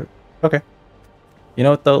it. Okay. You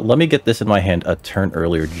know what though? Let me get this in my hand a turn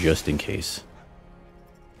earlier just in case.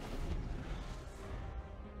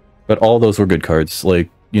 But all those were good cards. Like,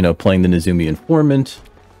 you know, playing the Nezumi Informant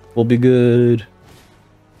will be good.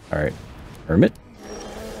 Alright. Hermit.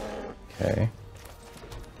 Okay.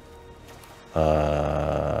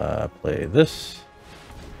 Play this.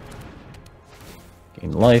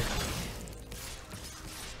 Gain life.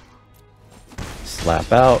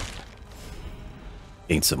 Slap out.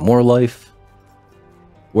 Gain some more life.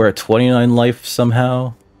 We're at 29 life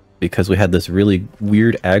somehow because we had this really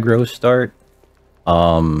weird aggro start.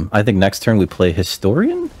 I think next turn we play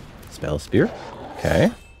Historian. Spell Spear.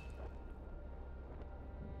 Okay.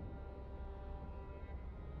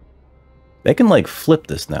 They can, like, flip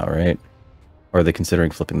this now, right? Or are they considering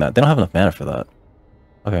flipping that? They don't have enough mana for that.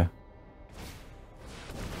 Okay.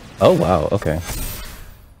 Oh, wow. Okay.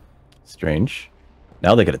 Strange.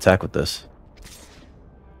 Now they could attack with this.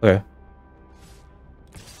 Okay.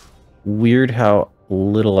 Weird how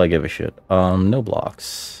little I give a shit. No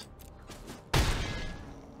blocks.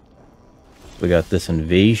 We got this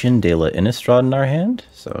Invasion de la Innistrad in our hand.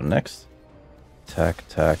 So next. Attack,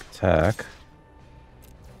 attack, attack.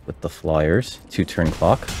 With the flyers. 2-turn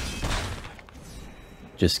clock.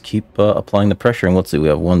 Just keep applying the pressure. And let's see, we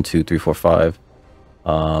have 1, 2, 3, 4, 5.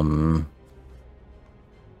 Oh,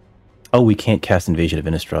 we can't cast Invasion of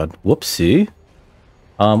Innistrad. Whoopsie.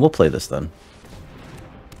 We'll play this then.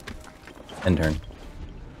 End turn.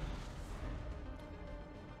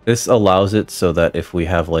 This allows it so that if we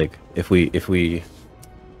have, like, if we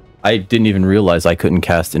I didn't even realize I couldn't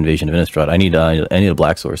cast Invasion of Innistrad. I need a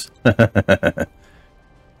black source.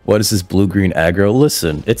 What is this blue-green aggro?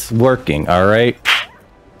 Listen, it's working, alright?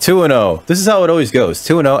 2-0. This is how it always goes.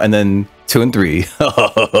 2-0 and then 2-3.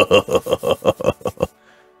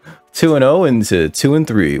 2-0 into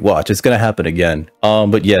 2-3. Watch, it's gonna happen again.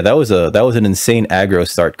 But yeah, that was an insane aggro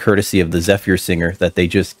start, courtesy of the Zephyr Singer that they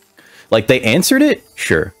just, like, they answered it?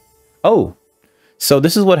 Sure. Oh. So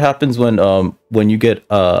this is what happens when you get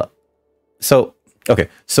okay,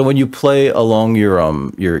 so when you play along your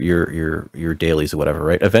dailies or whatever,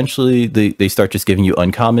 right? Eventually they start just giving you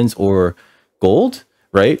uncommons or gold,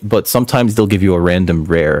 right? But sometimes they'll give you a random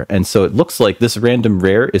rare. And so it looks like this random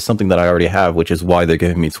rare is something that I already have, which is why they're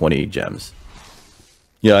giving me 20 gems.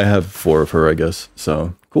 Yeah, I have 4 of her, I guess.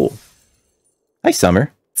 So cool. Hi,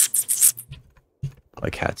 Summer. My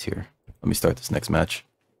cat's here. Let me start this next match.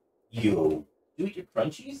 Yo, you eat your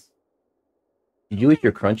crunchies? Did you eat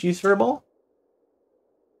your crunchies, Furball?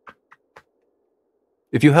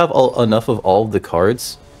 If you have enough of all the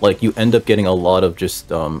cards, like, you end up getting a lot of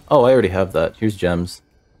just, oh, I already have that. Here's gems.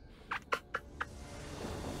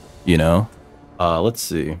 You know? Let's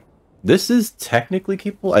see. This is technically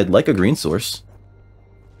keepable. I'd like a green source.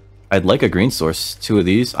 I'd like a green source. 2 of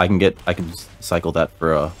these. I can cycle that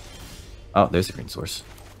for, oh, there's a green source.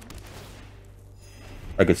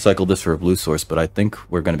 I could cycle this for a blue source, but I think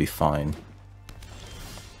we're gonna be fine.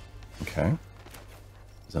 Okay.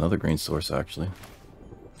 There's another green source, actually.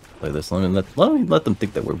 Play this. Let me let them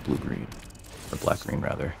think that we're blue-green. Or black-green,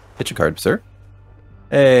 rather. Pitch a card, sir.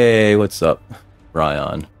 Hey, what's up,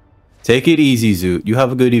 Ryan? Take it easy, Zoot. You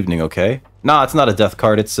have a good evening, okay? Nah, it's not a death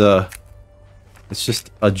card. It's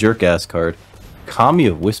just a jerk-ass card. Kami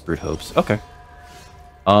of Whispered Hopes. Okay.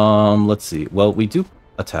 Let's see. Well, we do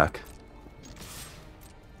attack.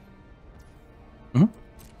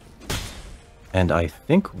 And I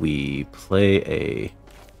think we play a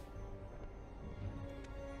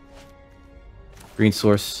green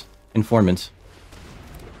source informant.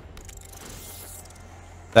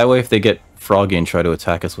 That way, if they get froggy and try to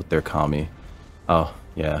attack us with their Kami. Oh,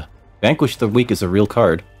 yeah. Vanquish the Weak is a real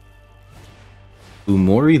card.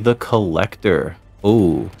 Umori the Collector.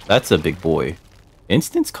 Oh, that's a big boy.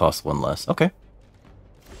 Instants cost 1 less. Okay.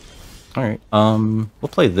 Alright, we'll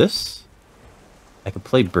play this. I could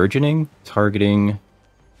play Burgeoning, targeting...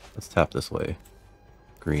 Let's tap this way.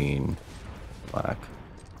 Green, black,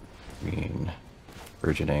 green,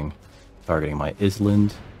 Burgeoning, targeting my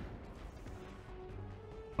Island.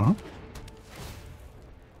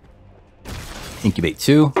 Incubate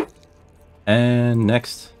 2. And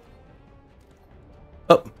next...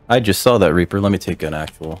 Oh, I just saw that Reaper. Let me take an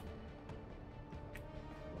actual...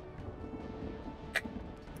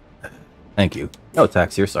 Thank you. No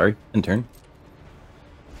attacks here, sorry. In turn.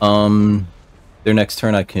 Their next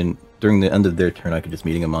turn I can... During the end of their turn I can just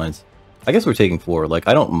Meeting of Minds. I guess we're taking 4. Like,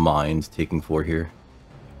 I don't mind taking 4 here.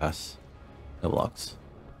 Pass. No blocks.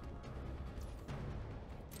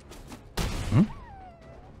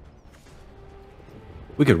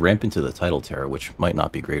 We could ramp into the Tidal Terror, which might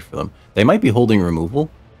not be great for them. They might be holding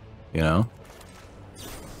removal, you know?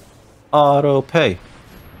 Auto pay.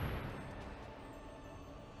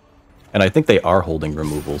 And I think they are holding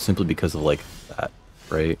removal simply because of, like, that,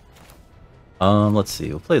 right? Let's see.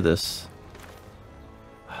 We'll play this.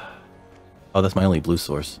 Oh, that's my only blue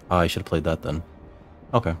source. Ah, I should have played that then.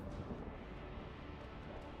 Okay.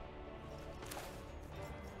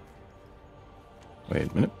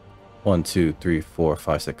 Wait a minute. 1, 2, 3, 4,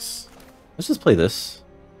 5, 6. Let's just play this.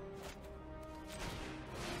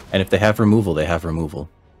 And if they have removal, they have removal.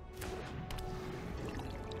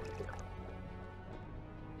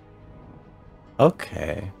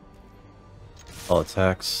 Okay. All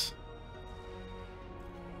attacks.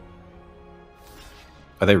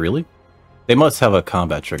 Are they really? They must have a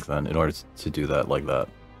combat trick then in order to do that like that.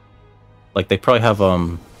 Like they probably have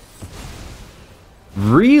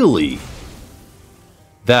Really?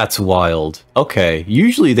 That's wild. Okay.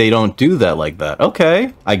 Usually they don't do that like that.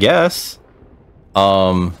 Okay, I guess.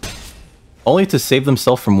 Only to save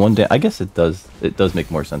themselves from one day. I guess it does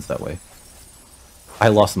make more sense that way. I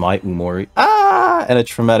lost my Umori. Ah! And a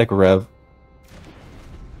traumatic rev.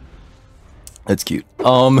 That's cute.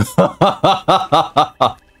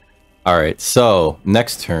 Alright, so,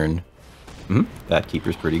 next turn. That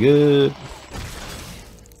keeper's pretty good.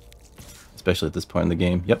 Especially at this point in the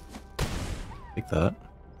game. Yep. Take that.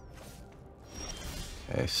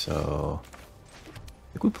 Okay, so...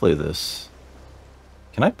 I think we play this.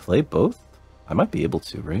 Can I play both? I might be able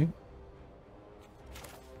to, right?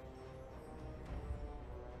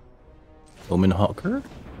 Omen Hawker?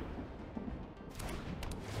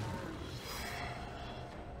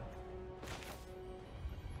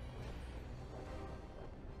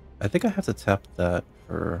 I think I have to tap that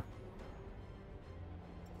for...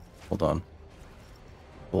 Hold on.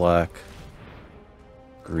 Black,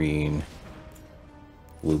 green,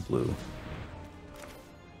 blue, blue.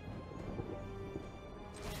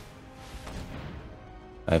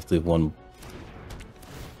 I have to leave one.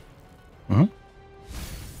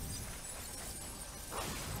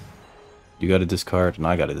 You got to discard, and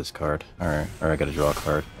I got to discard. Alright, or I got to draw a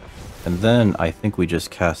card. And then I think we just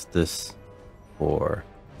cast this for...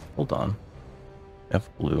 Hold on. F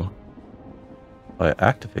blue. If I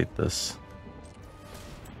activate this.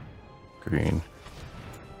 Green.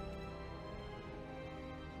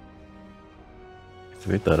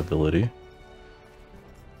 Activate that ability.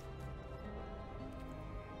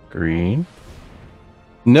 Green.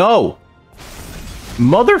 No!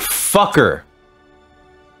 Motherfucker!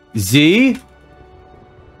 Z?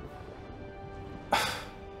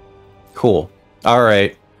 Cool.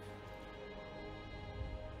 Alright.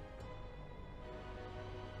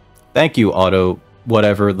 Thank you, Auto,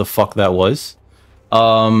 whatever the fuck that was.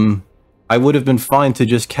 I would have been fine to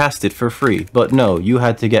just cast it for free, but no, you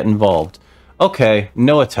had to get involved. Okay,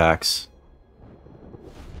 no attacks.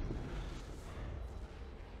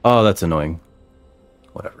 Oh, that's annoying.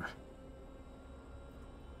 Whatever.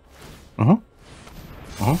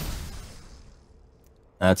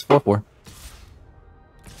 That's 4/4.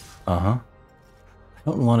 I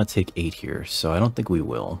don't want to take 8 here, so I don't think we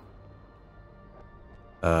will.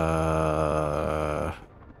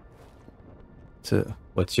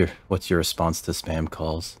 What's your response to spam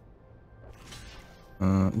calls?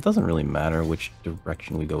 It doesn't really matter which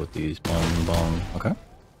direction we go with these. Bong bong. Okay.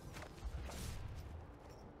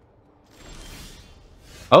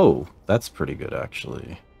 Oh, that's pretty good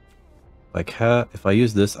actually. Like if I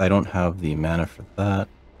use this, I don't have the mana for that.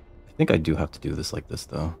 I think I do have to do this like this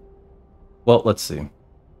though. Well, let's see.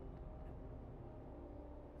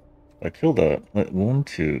 I killed that. 1,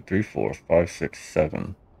 2, 3, 4, 5, 6,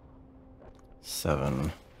 7.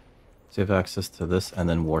 7. So you have access to this and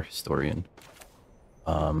then War Historian.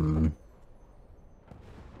 I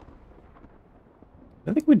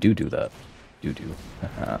think we do that. Do.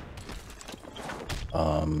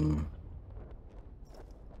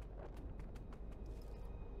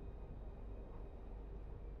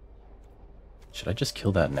 Should I just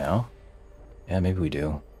kill that now? Yeah, maybe we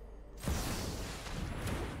do.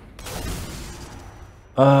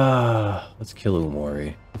 Let's kill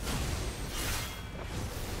Umori.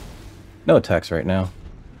 No attacks right now.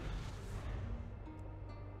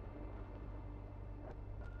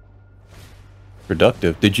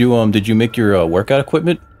 Productive. Did you make your workout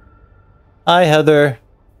equipment? Hi, Heather.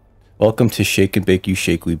 Welcome to Shake and Bake, You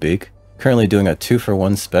Shake, We Bake. Currently doing a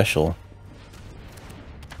 2-for-1 special.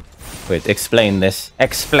 Wait, explain this.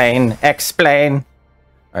 Explain.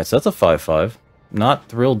 Alright, so that's a 5/5. Not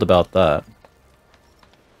thrilled about that.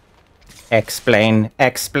 Explain.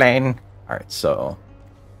 Alright, so...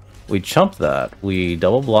 we chump that, we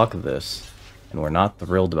double block this, and we're not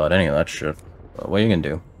thrilled about any of that shit. But what are you gonna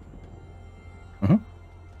do?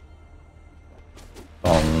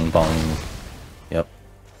 Bong, bong. Yep.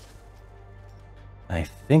 I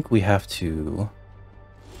think we have to...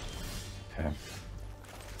 Okay.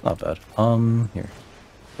 Not bad. Here.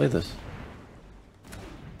 Play this.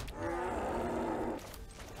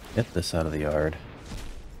 Get this out of the yard.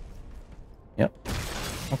 Yep.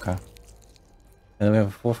 Okay. And then we have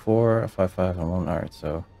a 4/4, a 5/5, and 1. Alright,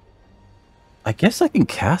 so... I guess I can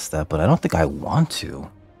cast that, but I don't think I want to.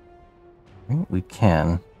 I think we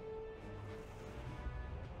can.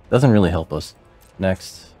 Doesn't really help us.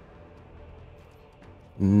 Next.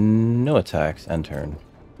 No attacks, end turn.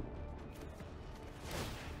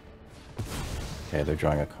 Okay, they're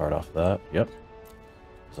drawing a card off that. Yep.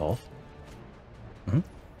 Resolve.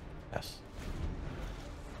 Yes.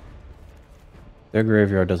 Their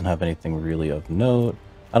graveyard doesn't have anything really of note.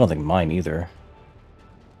 I don't think mine either.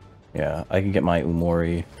 Yeah, I can get my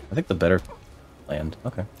Umori. I think the better land.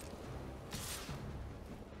 Okay.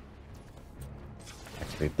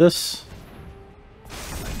 Activate this.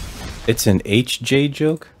 It's an HJ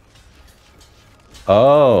joke?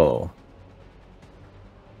 Oh.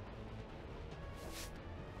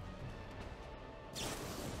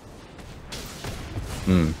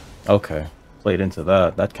 Okay. Played into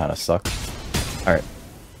that. That kind of sucked. Alright.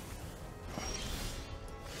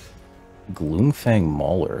 Gloomfang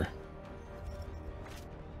Mauler.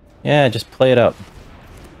 Yeah, just play it out.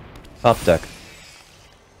 Top deck.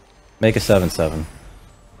 Make a 7/7.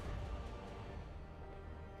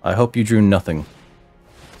 I hope you drew nothing.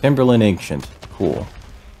 Timberland Ancient. Cool.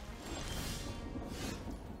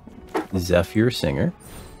 Zephyr Singer.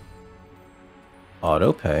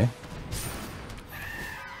 Auto pay.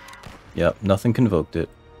 Yep, nothing convoked it.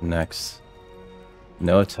 Next.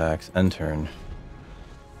 No attacks. End turn.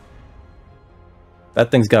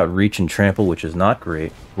 That thing's got reach and trample, which is not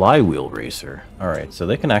great. Flywheel Racer. Alright, so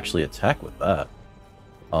they can actually attack with that.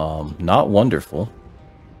 Not wonderful.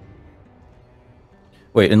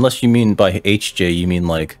 Wait, unless you mean by HJ, you mean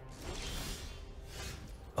like...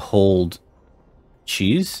 hold...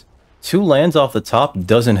 cheese? 2 lands off the top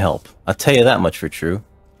doesn't help. I'll tell you that much for true.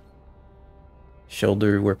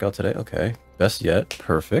 Shoulder workout today. Okay. Best yet.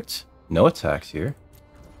 Perfect. No attacks here.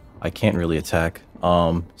 I can't really attack.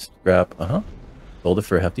 Scrap. Sold it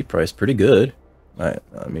for a hefty price. Pretty good. Alright.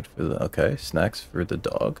 Meat for the... okay. Snacks for the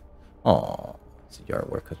dog. Aw. It's a yard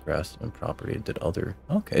work with grass and property. Did other...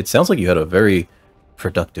 okay. It sounds like you had a very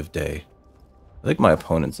productive day. I think my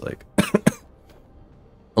opponent's like...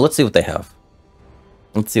 well, let's see what they have.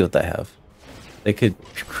 Let's see what they have. They could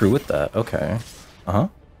crew with that. Okay.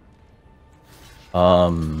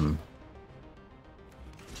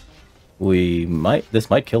 We might... this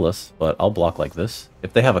might kill us, but I'll block like this.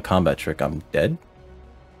 If they have a combat trick, I'm dead.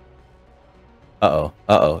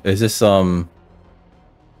 Uh-oh. Is this, I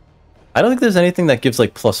don't think there's anything that gives,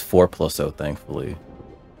 like, +4/+0, thankfully.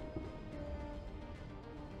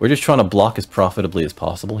 We're just trying to block as profitably as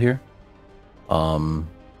possible here.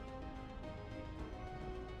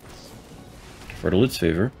 Fertilid's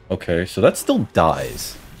Favor. Okay, so that still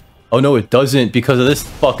dies. Oh, no, it doesn't because of this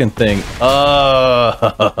fucking thing.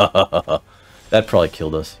 That probably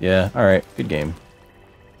killed us. Yeah, alright. Good game.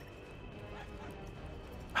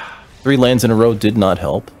 3 lands in a row did not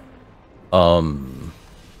help.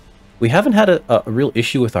 We haven't had a real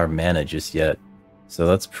issue with our mana just yet. So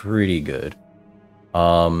that's pretty good.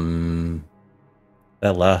 That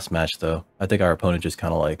last match, though, I think our opponent just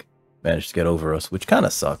kind of, like, managed to get over us, which kind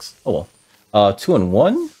of sucks. Oh, well.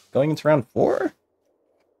 2-1 going into round 4?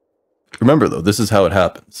 Remember, though, this is how it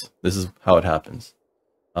happens. This is how it happens.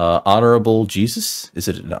 Honorable Jesus? Is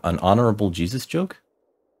it an honorable Jesus joke?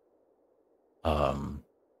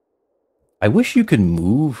 I wish you could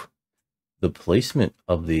move the placement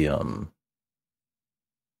of the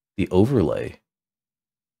overlay.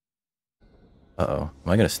 Uh-oh.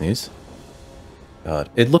 Am I gonna sneeze? God,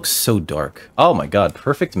 it looks so dark. Oh my god,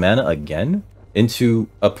 perfect mana again? Into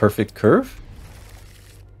a perfect curve?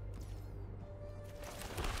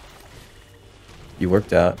 You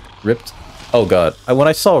worked out. Ripped. Oh god. When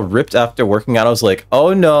I saw ripped after working out, I was like,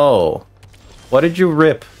 oh no! What did you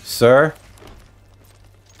rip, sir?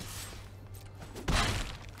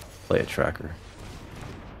 Play a tracker.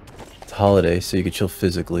 It's a holiday, so you can chill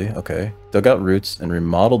physically. Okay. Dug out roots and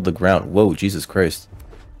remodeled the ground. Whoa, Jesus Christ.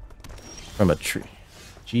 From a tree.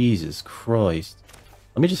 Jesus Christ.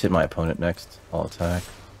 Let me just hit my opponent next. I'll attack.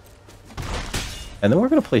 And then we're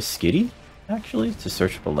gonna play Skitty, actually, to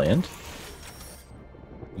search for land.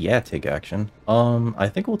 Yeah, take action. I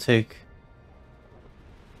think we'll take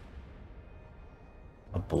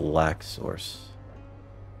a black source.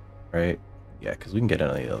 Right? Yeah, because we can get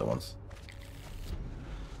any of the other ones.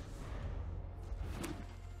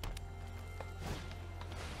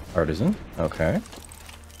 Artisan. Okay.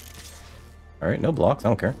 Alright, no blocks. I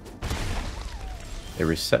don't care. They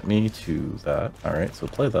reset me to that. Alright, so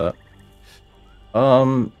play that.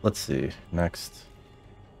 Let's see. Next.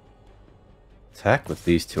 Attack with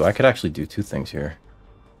these two. I could actually do two things here.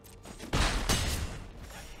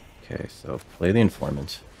 Okay, so play the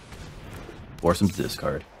informant. Force him to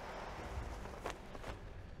discard.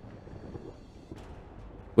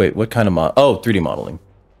 Wait, what kind of mod? Oh, 3D modeling.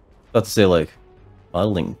 About to say, like,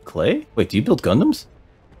 modeling clay? Wait, do you build Gundams?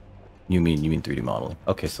 You mean 3D modeling.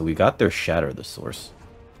 Okay, so we got their Shatter the source.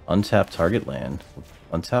 Untap target land.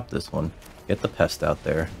 Untap this one. Get the pest out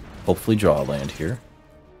there. Hopefully draw a land here.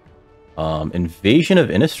 Invasion of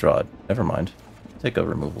Innistrad. Never mind. Take a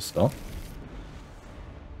removal spell.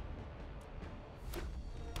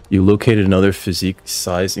 You located another physique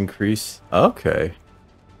size increase. Okay.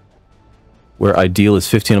 Where ideal is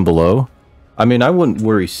 15 and below. I mean, I wouldn't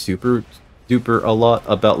worry super duper a lot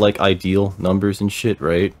about like ideal numbers and shit,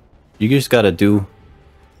 right? You just gotta do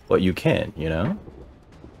what you can, you know?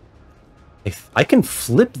 If I can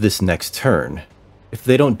flip this next turn, if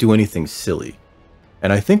they don't do anything silly.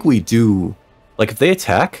 And I think we do, like if they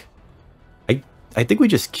attack, I think we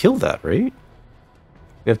just kill that, right?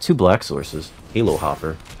 We have two black sources. Halo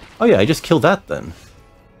Hopper. Oh yeah, I just killed that then.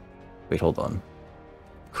 Wait, hold on.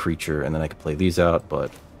 Creature, and then I could play these out,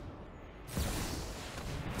 but...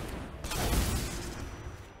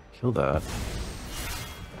 Kill that.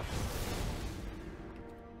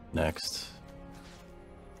 Next.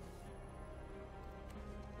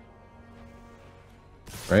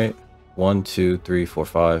 Right? 1, 2, 3, 4,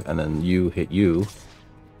 5, and then you hit you.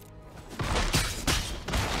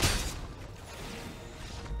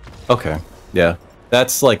 Okay, yeah.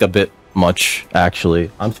 That's like a bit much,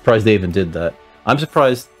 actually. I'm surprised they even did that. I'm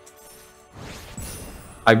surprised.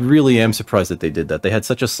 I really am surprised that they did that. They had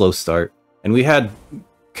such a slow start. And we had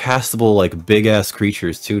castable, like, big-ass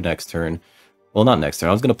creatures, too, next turn. Well, not next turn.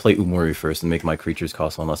 I was going to play Umori first and make my creatures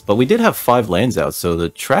cost one less. But we did have 5 lands out, so the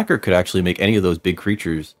tracker could actually make any of those big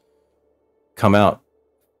creatures come out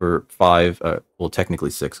for 5. Well, technically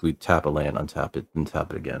 6. We tap a land, untap it, and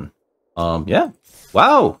tap it again. Yeah.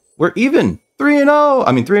 Wow! We're even! 3-0!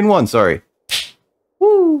 I mean, 3-1, sorry.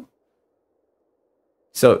 Woo!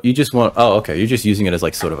 So, you just want... Oh, okay. You're just using it as,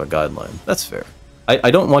 like, sort of a guideline. That's fair.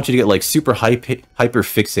 I don't want you to get, like, super hyper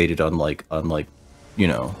fixated on, like, you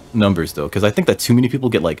know, numbers, though. Because I think that too many people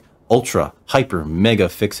get, like, ultra, hyper, mega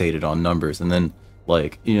fixated on numbers. And then,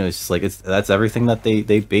 like, you know, it's just like, that's everything that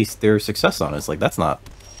they base their success on. It's like, that's not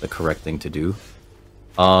the correct thing to do.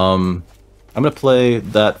 I'm going to play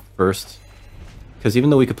that first. Because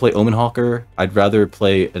even though we could play Omen Hawker, I'd rather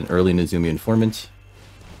play an early Nezumi Informant.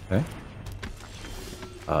 Okay.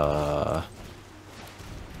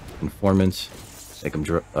 Informant. Make him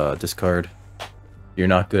discard. You're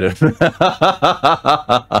not good at...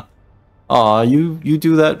 Aw, you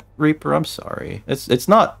do that, Reaper? I'm sorry. It's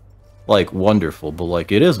not, like, wonderful, but,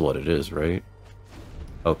 like, it is what it is, right?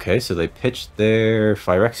 Okay, so they pitched their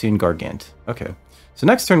Phyrexian Gargant. Okay. So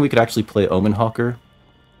next turn we could actually play Omen Hawker.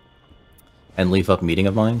 And leave up Meeting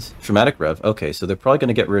of Minds. Traumatic Rev. Okay, so they're probably going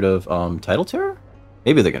to get rid of Tidal Terror?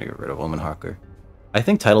 Maybe they're going to get rid of Omen Hawker. I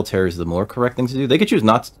think Tidal Terror is the more correct thing to do. They could choose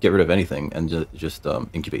not to get rid of anything and just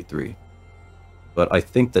incubate 3. But I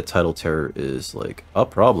think that Tidal Terror is, like, a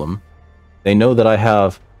problem. They know that I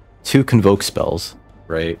have 2 Convoke spells,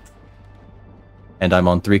 right? And I'm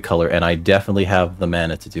on 3 color, and I definitely have the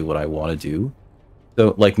mana to do what I want to do.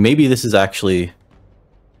 So, like, maybe this is actually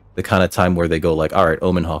the kind of time where they go, like, alright,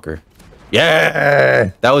 Omen Hawker.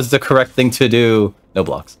 Yeah! That was the correct thing to do. No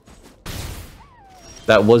blocks.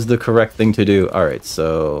 That was the correct thing to do. Alright,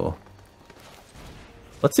 so...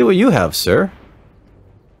 Let's see what you have, sir.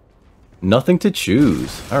 Nothing to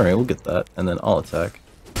choose. Alright, we'll get that. And then I'll attack.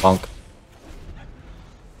 Bonk.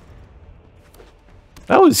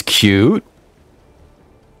 That was cute.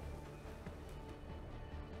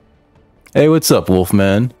 Hey, what's up,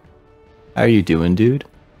 Wolfman? How you doing, dude?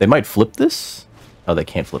 They might flip this? Oh, they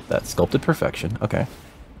can't flip that. Sculpted Perfection. Okay.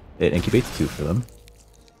 It incubates 2 for them.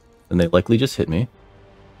 Then they likely just hit me.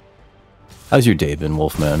 How's your day been,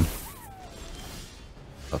 Wolfman?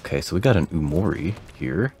 Okay, so we got an Umori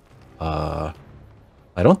here. I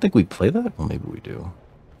don't think we play that. Well, maybe we do.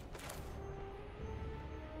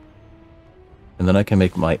 And then I can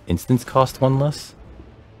make my instance cost 1 less.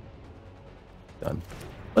 Done.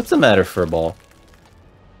 What's the matter, Furball?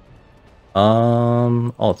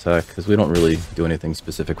 I'll attack, because we don't really do anything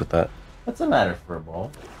specific with that. What's the matter,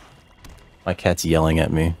 Furball? My cat's yelling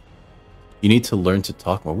at me. You need to learn to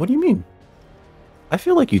talk more. What do you mean? I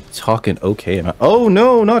feel like you talking okay. And oh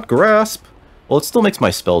no, not Grasp! Well, it still makes my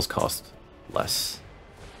spells cost less.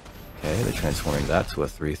 Okay, they're transforming that to a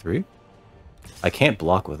 3-3. I can't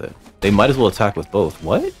block with it. They might as well attack with both.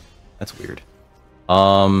 What? That's weird.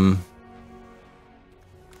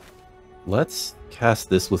 Let's cast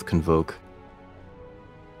this with Convoke.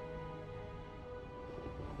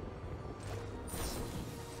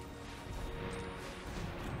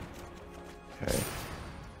 Okay.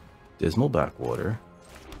 Dismal Backwater.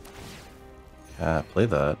 Yeah, play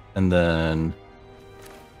that. And then...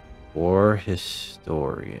 War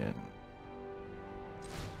Historian.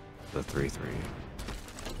 The 3/3.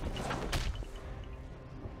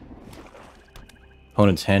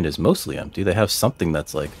 Opponent's hand is mostly empty. They have something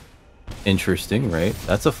that's, like, interesting, right?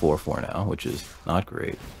 That's a 4/4 now, which is not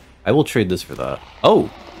great. I will trade this for that. Oh!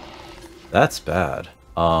 That's bad.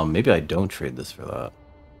 Maybe I don't trade this for that.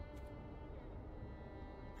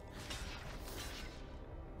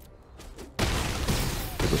 I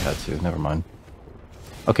think we had to. Never mind.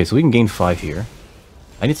 Okay, so we can gain 5 here.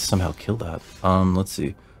 I need to somehow kill that. Let's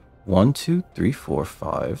see. 1, 2, 3, 4,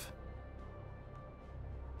 5.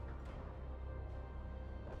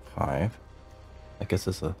 5. I guess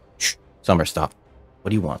it's a... Shh! Summer, stop.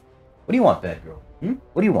 What do you want? What do you want, bad girl? Hmm?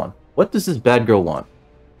 What do you want? What does this bad girl want?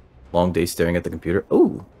 Long day staring at the computer?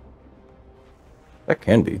 Oh! That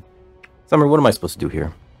can be. Summer, what am I supposed to do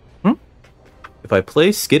here? Hmm? If I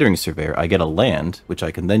play Skittering Surveyor, I get a land, which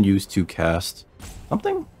I can then use to cast...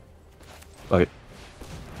 something? Okay.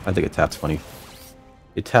 I think it tapped funny.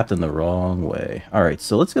 It tapped in the wrong way. Alright,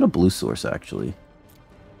 so let's get a blue source, actually.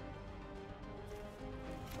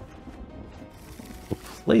 We'll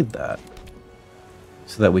play that.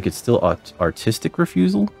 So that we could still artistic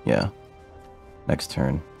refusal? Yeah. Next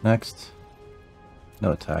turn. Next.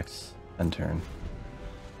 No attacks. End turn.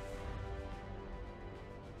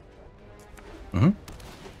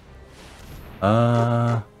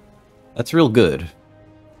 That's real good.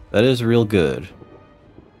 That is real good.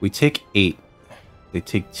 We take 8. They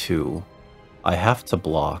take 2. I have to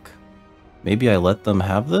block. Maybe I let them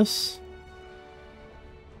have this?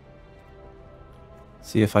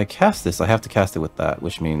 See, if I cast this, I have to cast it with that,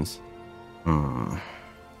 which means... And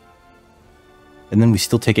then we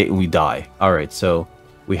still take 8 and we die. Alright, so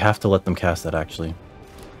we have to let them cast that, actually.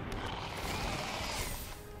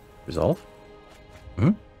 Resolve?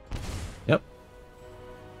 Yep.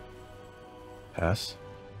 Pass.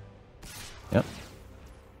 Yep.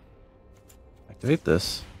 Activate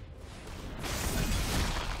this.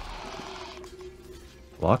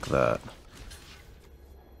 Block that.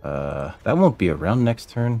 That won't be around next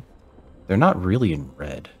turn. They're not really in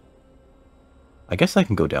red. I guess I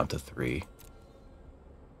can go down to 3.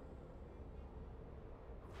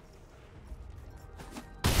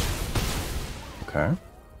 Okay.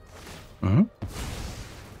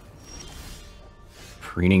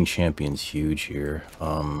 Preening Champion's huge here.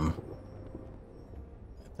 I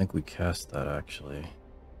think we cast that, actually.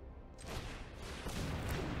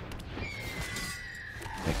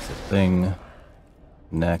 Makes a thing.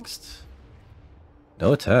 Next.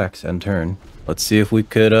 No attacks. End turn. Let's see if we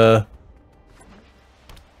could, because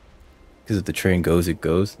if the train goes, it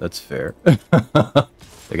goes. That's fair. They're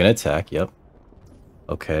gonna attack, yep.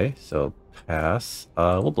 Okay, so pass.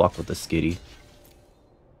 We'll block with the skitty.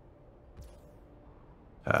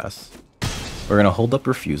 Pass. We're gonna hold up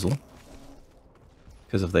refusal.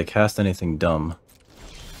 Because if they cast anything dumb...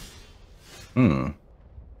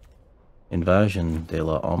 Invasion de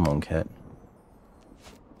la Almonquette.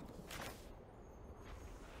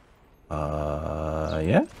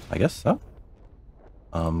 Yeah, I guess so.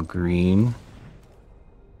 Green.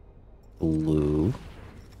 Blue.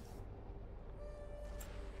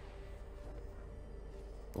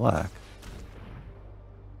 Black.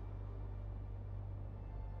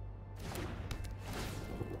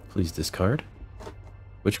 Please discard.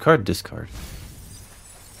 Which card discard?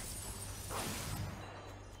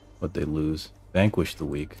 What they lose. Vanquish the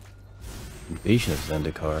weak. Invasion of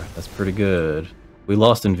Zendikar. That's pretty good. We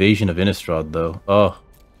lost Invasion of Innistrad, though. Oh,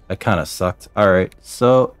 that kind of sucked. Alright,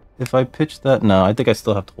 so if I pitch that... No, I think I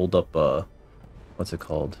still have to hold up, what's it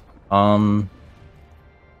called? And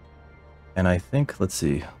I think, let's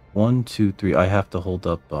see. 1, 2, 3. I have to hold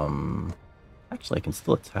up, Actually, I can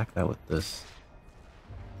still attack that with this.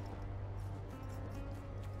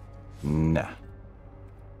 Nah.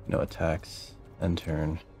 No attacks. End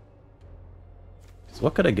turn. So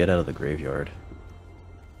what could I get out of the graveyard?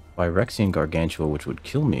 Phyrexian Gargantua, which would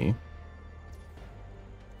kill me.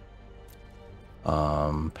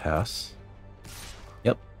 Pass.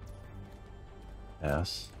 Yep.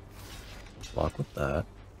 Pass. Block with that.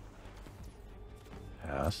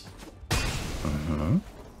 Pass.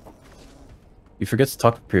 You forget to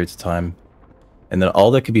talk for periods of time. And then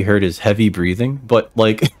all that could be heard is heavy breathing. But,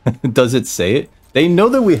 like, does it say it? They know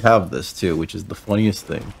that we have this too, which is the funniest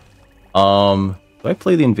thing. Do I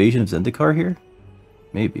play the Invasion of Zendikar here?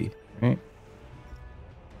 Maybe, right?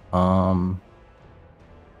 1,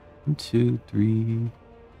 2, 3.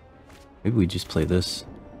 Maybe we just play this.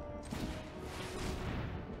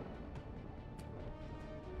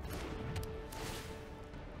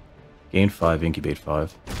 Gain 5, incubate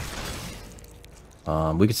 5.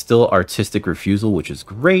 We could still artistic refusal, which is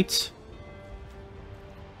great.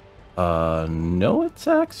 No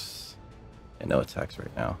attacks? Yeah, no attacks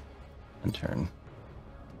right now. End turn.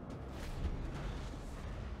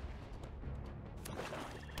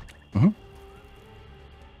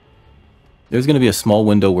 There's going to be a small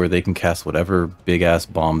window where they can cast whatever big-ass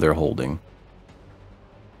bomb they're holding.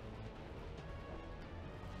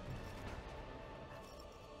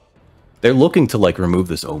 They're looking to, like, remove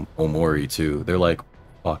this Omori, too. They're like,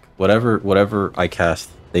 fuck, whatever I cast,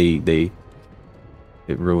 it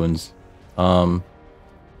ruins.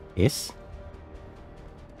 Yes?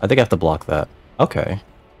 I think I have to block that. Okay.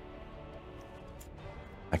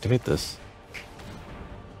 Activate this.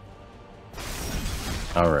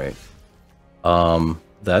 Alright.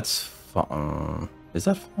 That's fine. Is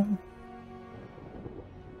that fine?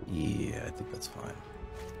 Yeah, I think that's fine.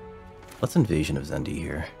 Let's Invasion of Zendi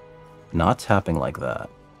here. Not tapping like that.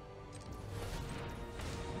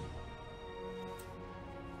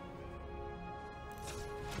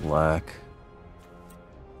 Black.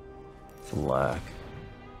 Black.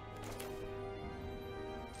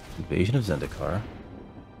 Invasion of Zendikar.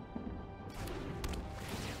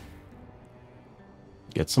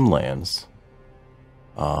 Get some lands.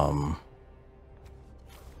 Blue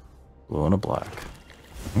and a black.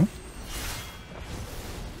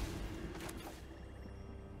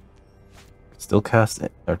 Still cast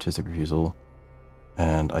Artistic Refusal.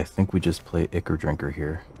 And I think we just play Ichor Drinker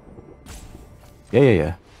here.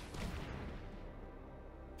 Yeah.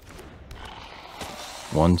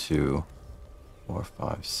 1, 2, 4,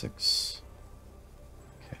 5, 6.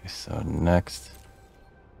 Okay, so next.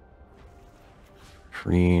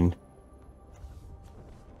 Preen.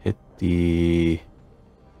 Hit the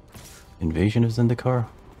Invasion of Zendikar.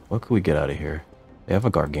 What could we get out of here? They have a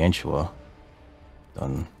Gargantua.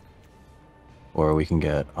 Done. Or we can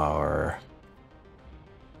get our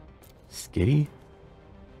Skitty.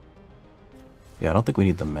 Yeah, I don't think we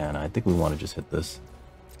need the mana. I think we want to just hit this.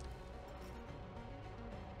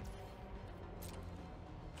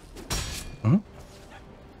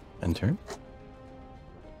 End turn.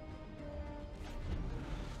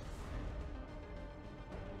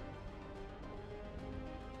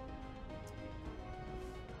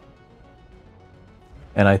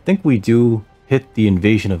 And I think we do hit the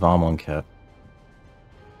Invasion of Amonkhet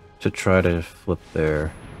to try to flip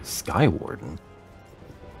their Sky Warden.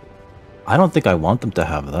 I don't think I want them to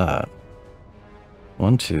have that.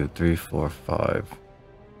 1, 2, 3, 4, 5.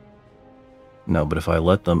 No, but if I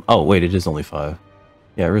let them... Oh, wait, it is only 5.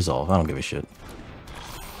 Yeah, resolve. I don't give a shit.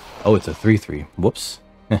 Oh, it's a 3-3. Whoops.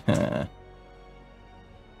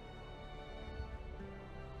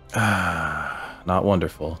 Not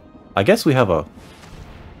wonderful. I guess we have a...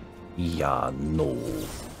 Yeah, no.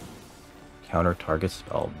 Counter target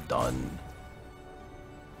spell done.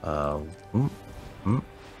 Oh,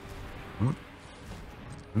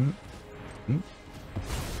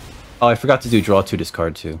 I forgot to do draw 2,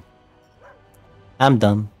 discard 2. I'm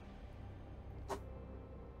done.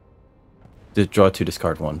 Draw 2,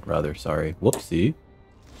 discard 1, rather. Sorry. Whoopsie.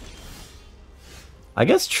 I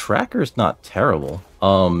guess Tracker's not terrible.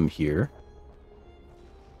 Here.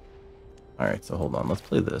 Alright, so hold on. Let's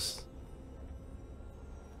play this.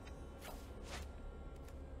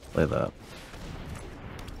 Play that.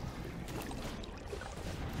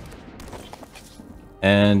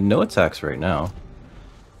 And no attacks right now.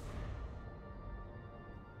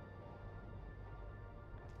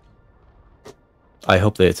 I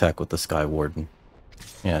hope they attack with the Sky Warden.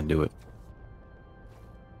 Yeah, do it.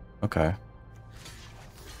 Okay.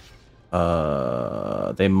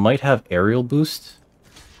 They might have aerial boost.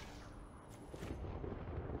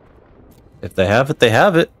 If they have it, they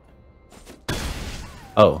have it.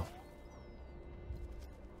 Oh.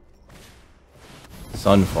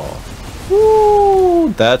 Sunfall.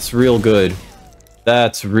 Woo! That's real good.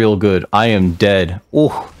 That's real good. I am dead.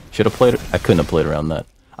 Oh, should have played it. I couldn't have played around that.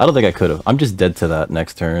 I don't think I could have. I'm just dead to that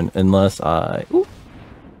next turn unless I... Ooh.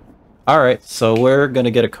 Alright, so we're gonna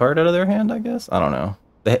get a card out of their hand, I guess? I don't know.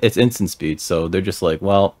 It's instant speed, so they're just like,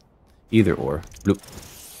 well, either or. Bloop.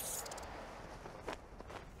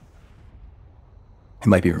 It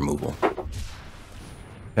might be removal.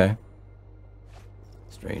 Okay.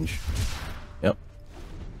 Strange. Yep.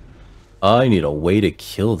 I need a way to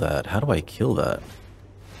kill that. How do I kill that?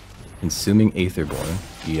 Consuming Aetherborn.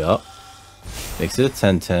 Yup. Makes it a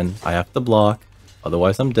 10-10. I have to block.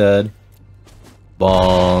 Otherwise, I'm dead.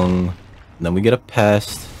 Bong. And then we get a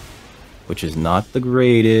pest, which is not the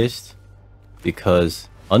greatest, because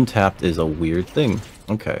untapped is a weird thing.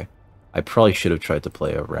 Okay. I probably should have tried to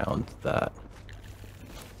play around that.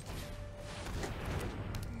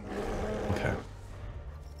 Okay.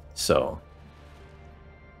 So.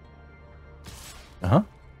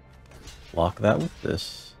 Block that with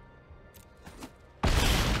this.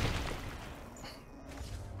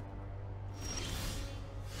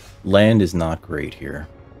 Land is not great here.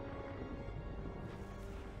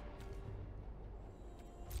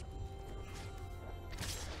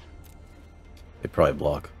 They probably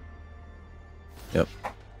block. Yep.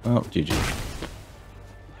 Oh, GG.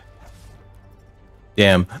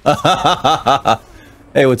 Damn.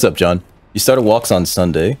 Hey, what's up, John? You started walks on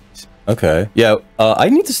Sunday. Okay. Yeah, I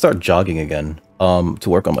need to start jogging again, to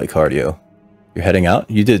work on my cardio. You're heading out?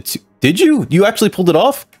 You did did you? You actually pulled it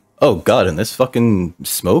off? Oh god, in this fucking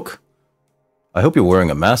smoke? I hope you're wearing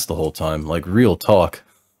a mask the whole time, like real talk.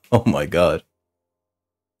 Oh my god.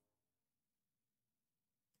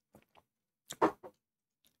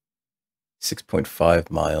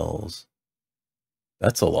 .5 miles.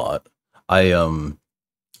 That's a lot. I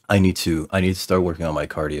need to start working on my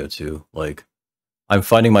cardio too. Like, I'm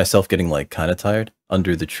finding myself getting like kind of tired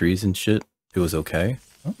under the trees and shit. It was okay.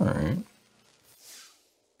 All right.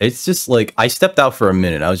 It's just like I stepped out for a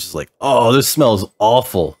minute. I was just like, oh, this smells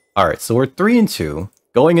awful. All right, so we're 3-2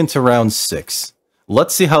 going into round 6.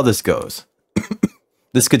 Let's see how this goes.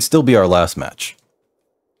 This could still be our last match.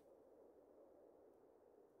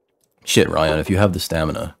 Shit, Ryan, if you have the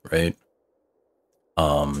stamina, right?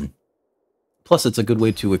 Plus, it's a good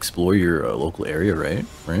way to explore your local area, right?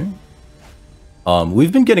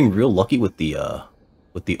 We've been getting real lucky with the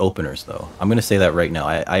openers, though. I'm gonna say that right now.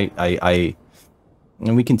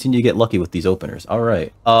 And we continue to get lucky with these openers. All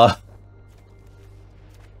right.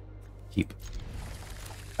 Keep.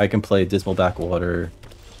 I can play Dismal Backwater,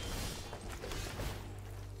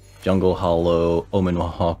 Jungle Hollow, Omen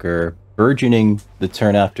Hawker, Burgeoning the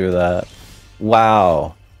turn after that.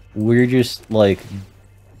 Wow. We're just, like,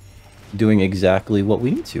 doing exactly what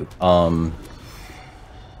we need to.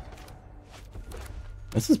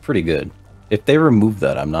 This is pretty good. If they remove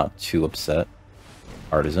that, I'm not too upset.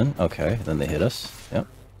 Artisan. Okay, then they hit us. Yep.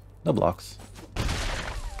 No blocks.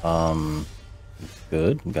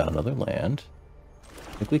 Good. We got another land.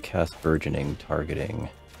 I think we cast Burgeoning, targeting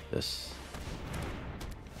this.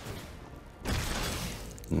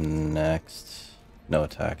 Next. No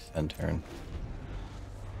attacks. End turn.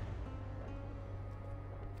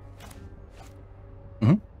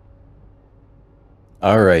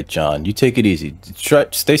 Alright, John. You take it easy. Try,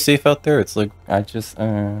 stay safe out there. It's like,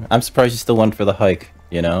 I'm surprised you still went for the hike,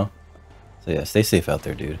 you know? So yeah, stay safe out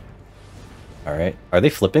there, dude. Alright. Are they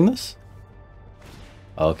flipping this?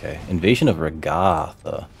 Okay. Invasion of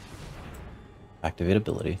Regatha. Activate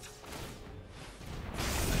ability.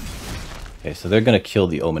 Okay, so they're gonna kill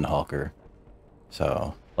the Omen Hawker.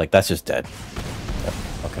 So, like, that's just dead. Yep.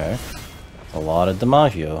 Okay. A lot of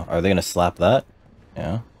Damagio. Are they gonna slap that?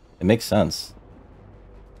 Yeah. It makes sense.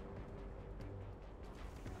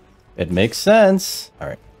 It makes sense.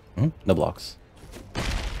 Alright. No blocks.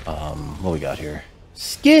 What we got here?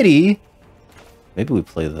 Skitty! Maybe we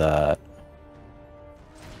play that.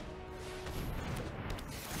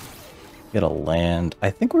 Get a land. I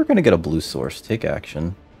think we're gonna get a blue source. Take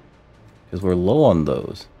action. Because we're low on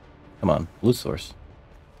those. Come on, blue source.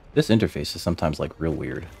 This interface is sometimes like real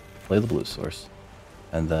weird. Play the blue source.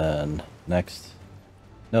 And then next.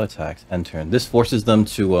 No attacks. End turn. This forces them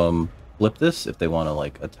to flip this if they want to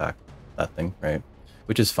like attack that thing, right?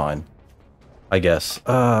 Which is fine. I guess.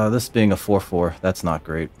 This being a 4/4, that's not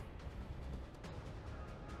great.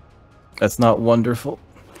 That's not wonderful.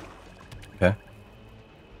 Okay.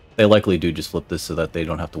 They likely do just flip this so that they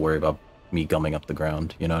don't have to worry about me gumming up the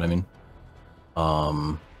ground, you know what I mean?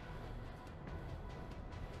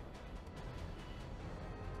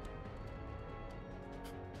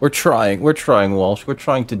 We're trying, Walsh. We're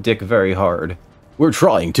trying to dick very hard. We're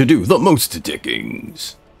trying to do the most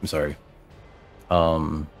dickings. I'm sorry.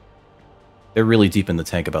 They're really deep in the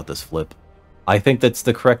tank about this flip. I think that's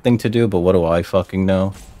the correct thing to do, but what do I fucking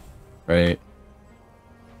know? Right?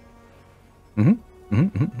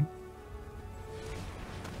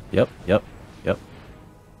 Yep.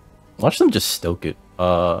 Watch them just stoke it.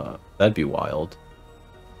 That'd be wild.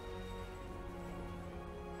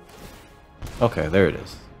 Okay, there it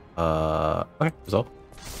is. Okay, resolve.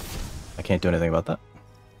 I can't do anything about that.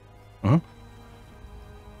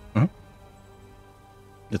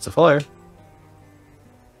 It's a flyer.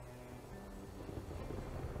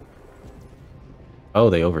 Oh,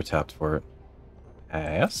 they overtapped for it.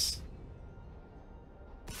 Pass.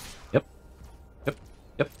 Yep. Yep.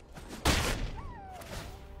 Yep.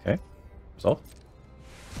 Okay. Resolve.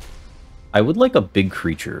 I would like a big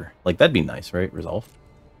creature. Like, that'd be nice, right? Resolve.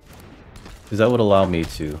 Because that would allow me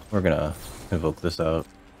to... We're gonna invoke this out.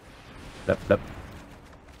 Yep, yep.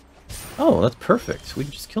 Oh, that's perfect. We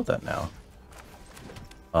can just kill that now.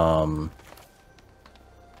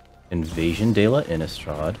 Invasion de la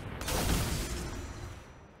Innistrad.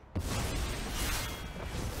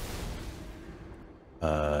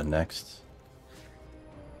 Next.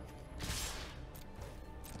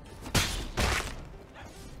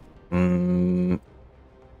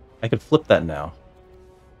 I could flip that now,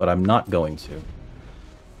 but I'm not going to.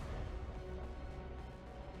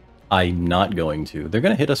 I'm not going to. They're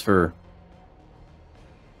going to hit us for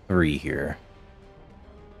 3 here.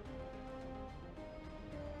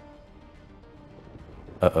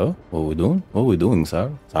 Uh-oh. What are we doing? What are we doing,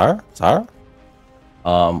 sir? Sir?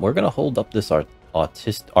 We're going to hold up this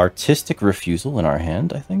artistic refusal in our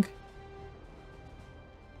hand, I think.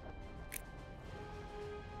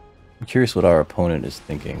 I'm curious what our opponent is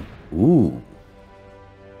thinking. Ooh.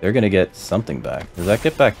 They're going to get something back. Does that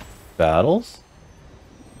get back battles?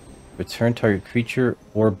 Return target creature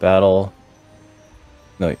or battle...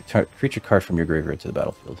 No, creature card from your graveyard to the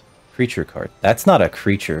battlefield. Creature card. That's not a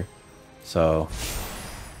creature. So...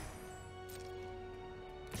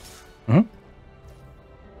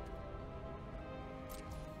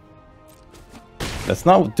 That's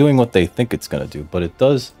not doing what they think it's going to do, but it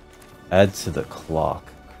does add to the clock.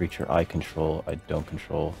 Creature I control, I don't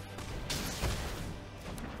control.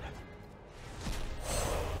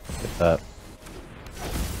 Get that.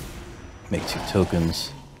 Make 2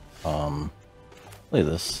 tokens. Play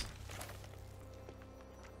this.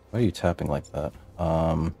 Why are you tapping like that?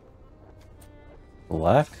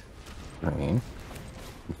 Black, green,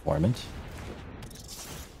 informant.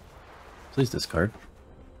 Please discard.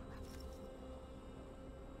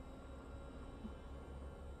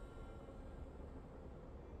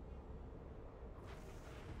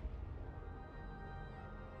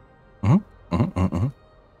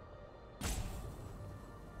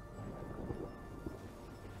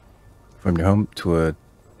 From your home to a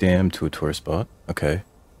dam to a tourist spot. Okay.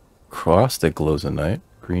 Cross that glows at night.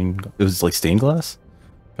 Green. It was like stained glass?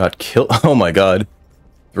 Got killed. Oh my god.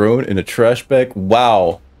 Thrown in a trash bag.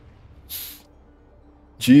 Wow.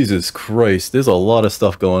 Jesus Christ. There's a lot of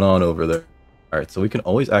stuff going on over there. Alright, so we can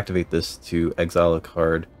always activate this to exile a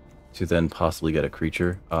card to then possibly get a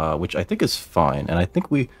creature, which I think is fine. And I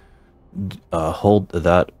think we hold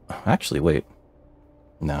that... Actually, wait.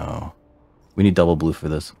 No. We need double blue for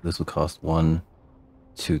this. This would cost 1,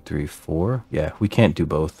 2, 3, 4. Yeah, we can't do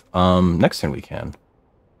both. Next turn we can.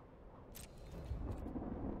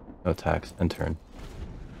 No attacks. End turn.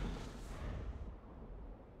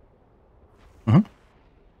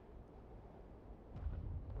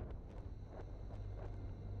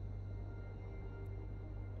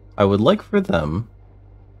 I would like for them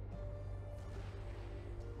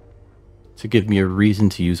to give me a reason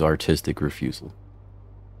to use artistic refusal.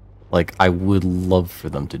 Like, I would love for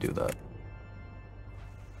them to do that.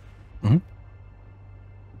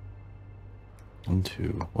 1,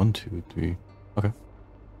 2, 1, 2, 3. Okay.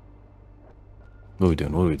 What are we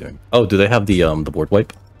doing? What are we doing? Oh, do they have the board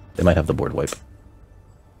wipe? They might have the board wipe.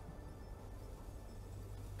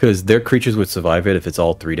 Because their creatures would survive it if it's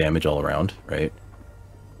all 3 damage all around, right?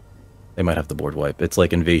 They might have the board wipe. It's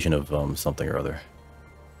like invasion of something or other.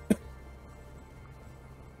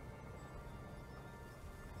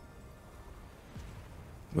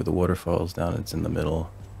 Where the water falls down, it's in the middle.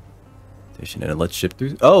 And it lets ship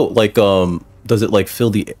through. Oh, like does it like fill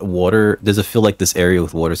the water? Does it fill like this area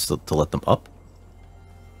with water to let them up?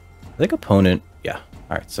 I think opponent. Yeah.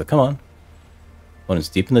 All right. So come on. Opponent's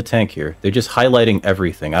deep in the tank here. They're just highlighting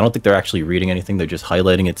everything. I don't think they're actually reading anything. They're just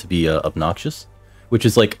highlighting it to be obnoxious, which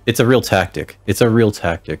is like it's a real tactic. It's a real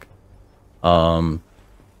tactic.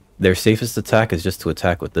 Their safest attack is just to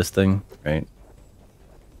attack with this thing, right?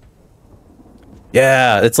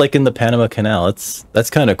 Yeah, it's like in the Panama Canal. That's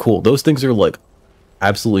kind of cool. Those things are like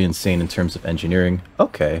absolutely insane in terms of engineering.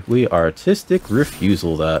 Okay, we artistic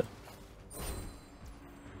refusal that.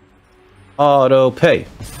 Auto pay.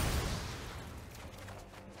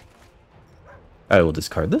 I will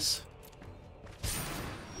discard this.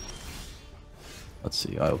 Let's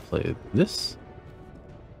see, I will play this.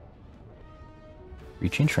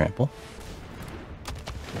 Reaching trample.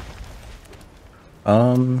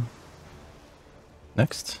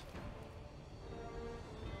 Next.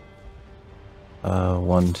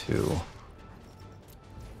 1, 2.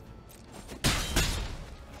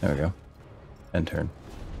 There we go. End turn.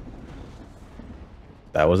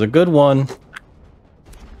 That was a good one.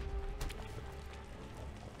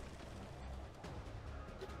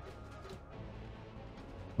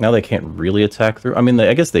 Now they can't really attack through. I mean,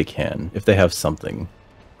 I guess they can if they have something,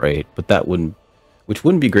 right? But that wouldn't, which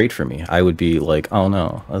wouldn't be great for me. I would be like, oh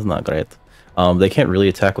no, that's not great. They can't really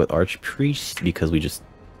attack with Archpriest because we just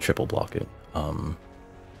triple block it, or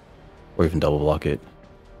even double block it.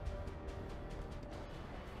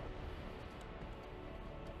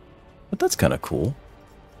 But that's kind of cool.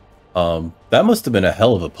 That must have been a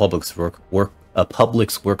hell of a public's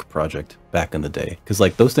work project back in the day, because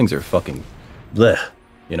like those things are fucking bleh.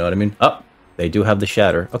 You know what I mean? Oh, they do have the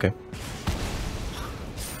shatter. Okay.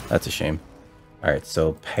 That's a shame. Alright,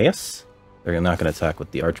 so pass. They're not going to attack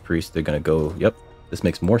with the Archpriest. They're going to go, yep, this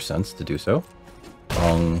makes more sense to do so.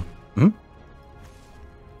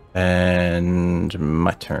 And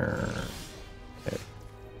my turn. Okay.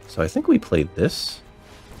 So I think we played this.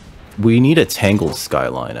 We need a Tangled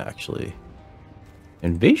Skyline, actually.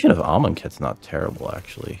 Invasion of Amonkhet's not terrible,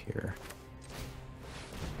 actually, here.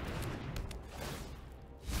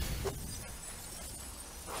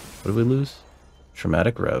 What did we lose?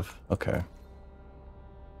 Traumatic Rev. Okay.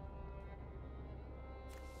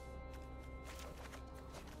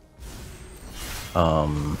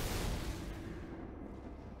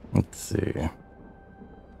 Let's see.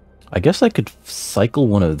 I guess I could cycle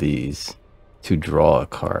one of these to draw a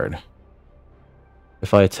card.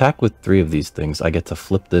 If I attack with 3 of these things, I get to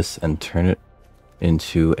flip this and turn it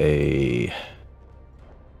into a...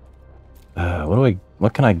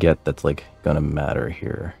 what can I get that's like gonna matter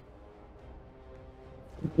here?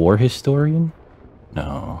 War Historian?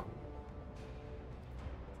 No.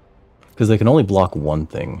 Because they can only block one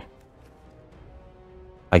thing.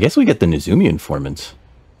 I guess we get the Nezumi Informant.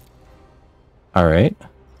 Alright.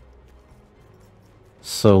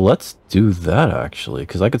 So let's do that, actually,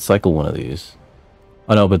 because I could cycle one of these.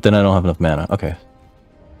 Oh no, but then I don't have enough mana. Okay.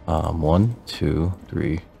 1, 2,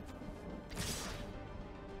 3.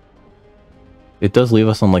 It does leave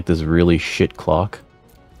us on like this really shit clock.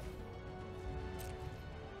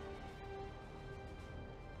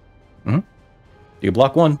 You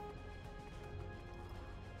block 1.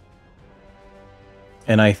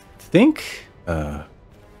 And I think,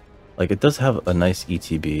 like, it does have a nice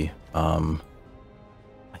ETB. I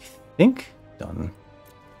think done.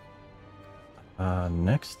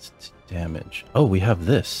 Next damage. Oh, we have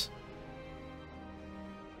this.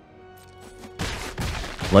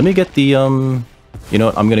 Let me get the, you know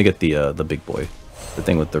what? I'm gonna get the big boy. The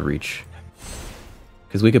thing with the reach.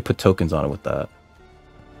 Because we could put tokens on it with that.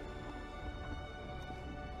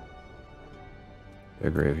 Their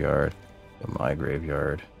graveyard. My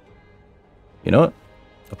graveyard. You know what?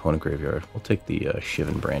 Opponent graveyard. We'll take the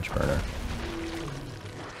Shivan Branch Burner.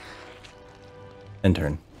 End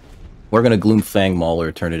turn. We're going to Gloomfang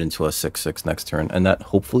Mauler, turn it into a 6/6 next turn, and that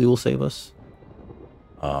hopefully will save us.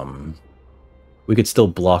 We could still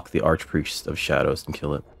block the Archpriest of Shadows and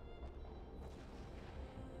kill it.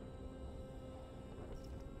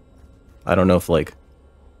 I don't know if, like,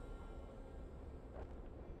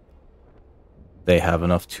 they have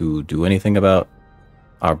enough to do anything about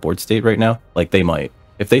our board state right now. Like, they might.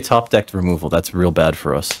 If they top decked removal, that's real bad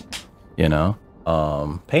for us. You know?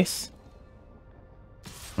 Pace?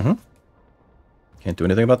 Can't do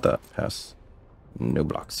anything about that. Pass. No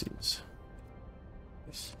bloxies.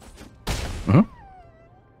 Nice.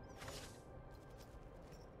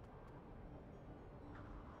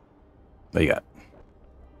 What you got?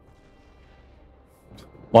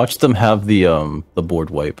 Watch them have the board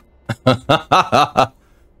wipe. My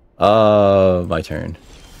turn.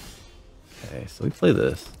 Okay, so we play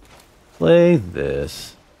this. Play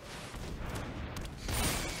this.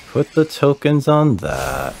 Put the tokens on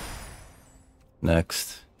that.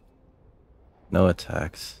 Next. No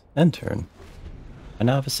attacks. End turn. I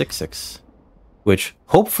now have a 6/6. Which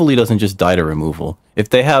hopefully doesn't just die to removal. If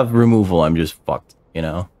they have removal, I'm just fucked, you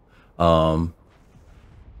know?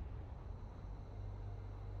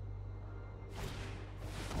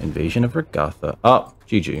 Invasion of Regatha. Oh,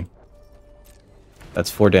 GG. That's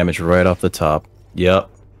 4 damage right off the top. Yep.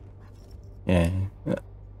 Yeah.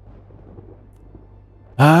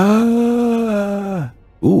 Ah.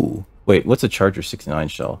 Ooh. Wait, what's a Charger 69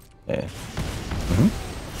 shell? Yeah.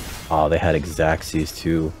 Oh, they had Xaxes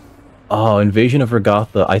too. Oh, Invasion of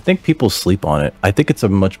Regatha. I think people sleep on it. I think it's a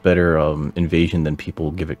much better invasion than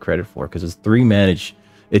people give it credit for, because it's 3 manage.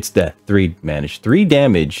 It's that 3 manage. 3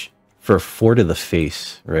 damage for 4 to the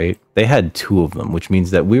face, right? They had 2 of them, which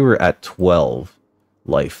means that we were at 12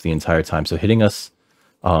 life the entire time. So hitting us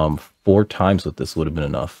 4 times with this would have been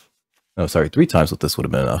enough. No, sorry, 3 times with this would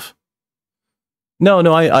have been enough. No,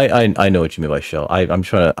 I know what you mean by shell. I'm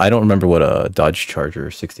trying to. I don't remember what a Dodge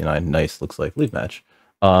Charger 69 nice looks like. Leave match.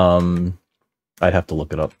 I'd have to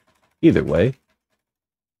look it up. Either way,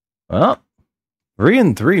 well,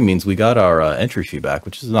 3-3 means we got our entry fee back,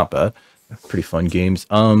 which is not bad. Pretty fun games.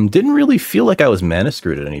 Didn't really feel like I was mana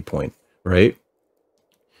screwed at any point, right?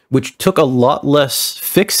 Which took a lot less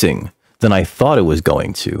fixing than I thought it was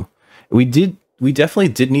going to. We definitely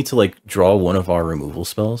did need to like draw one of our removal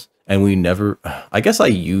spells, and we never. I guess I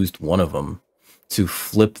used one of them to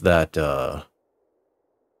flip that.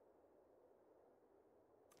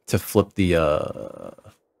 To flip the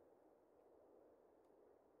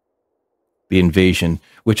invasion,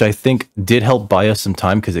 which I think did help buy us some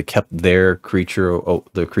time because it kept their creature,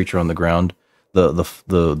 the creature on the ground,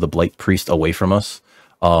 the Blight Priest away from us.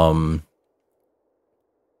 The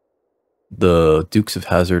Dukes of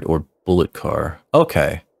Hazzard or Bullet Car.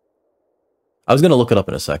 Okay. I was going to look it up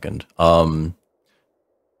in a second.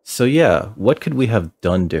 So yeah, what could we have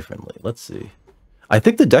done differently? Let's see. I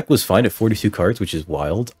think the deck was fine at 42 cards, which is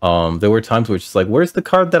wild. There were times where it's just like, where's the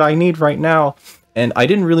card that I need right now? And I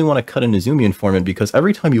didn't really want to cut an Izumi Informant because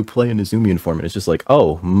every time you play an Izumi Informant, it's just like,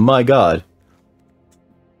 oh my god.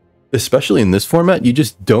 Especially in this format, you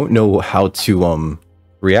just don't know how to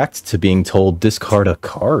react to being told discard a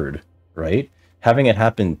card, right? Having it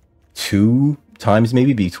happen 2 times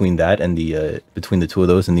maybe between that and the between the 2 of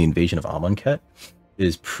those and the invasion of Amonkhet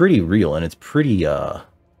is pretty real, and it's pretty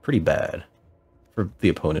bad for the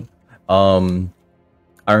opponent.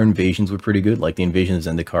 Our invasions were pretty good. Like the invasion of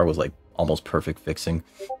Zendikar was like almost perfect fixing.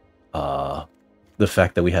 The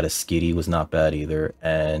fact that we had a Skitty was not bad either.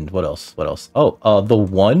 And what else? What else? Oh, the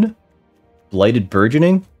one Blighted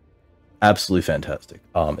Burgeoning, absolutely fantastic.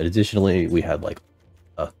 Additionally, we had like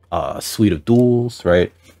a suite of duels,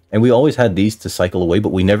 right? And we always had these to cycle away,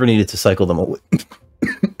 but we never needed to cycle them away.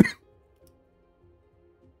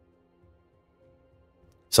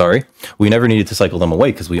 Sorry, we never needed to cycle them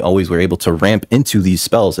away because we always were able to ramp into these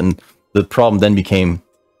spells. And the problem then became,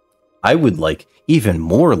 I would like even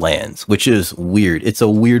more lands, which is weird. It's a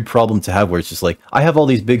weird problem to have where it's just like, I have all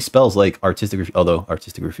these big spells like although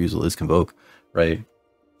Artistic Refusal is Convoke, right?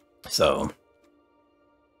 So.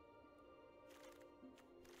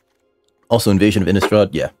 Also Invasion of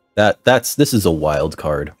Innistrad, yeah. This is a wild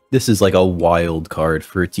card. This is like a wild card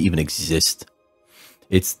for it to even exist.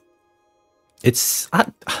 It's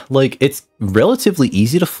relatively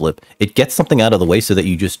easy to flip. It gets something out of the way so that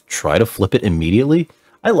you just try to flip it immediately.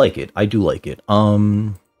 I like it. I do like it.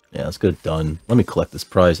 Yeah, let's get it done. Let me collect this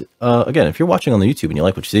prize. Again, if you're watching on the YouTube and you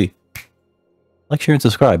like what you see, like, share, and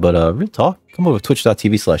subscribe. But real talk, come over to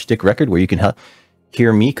twitch.tv/dickrecord where you can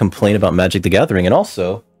hear me complain about Magic the Gathering, and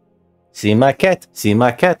also see my cat. See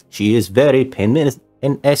my cat. She is very pain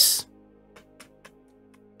in ass.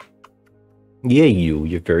 Yeah,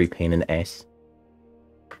 you're very pain in the ass.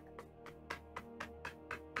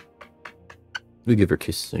 We give her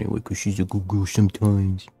kisses anyway, because she's a good girl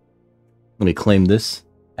sometimes. Let me claim this,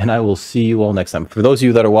 and I will see you all next time. For those of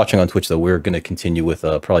you that are watching on Twitch, though, we're going to continue with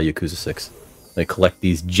probably Yakuza 6. I collect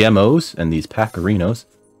these gemmos and these Pacarinos.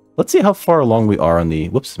 Let's see how far along we are on the...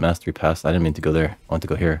 Whoops, Mastery Pass. I didn't mean to go there. I want to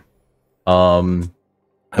go here. I'm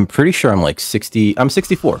pretty sure I'm like 60... I'm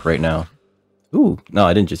 64 right now. Ooh, no,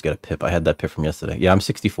 I didn't just get a pip. I had that pip from yesterday. Yeah, I'm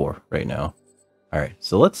 64 right now. All right,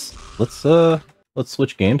 so let's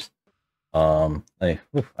switch games. I didn't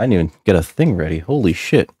even get a thing ready. Holy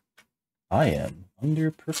shit. I am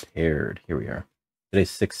underprepared. Here we are. Today's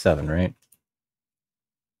 6/7, right?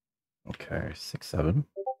 Okay, 6/7.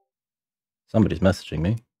 Somebody's messaging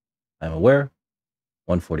me. I'm aware.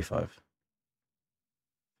 145.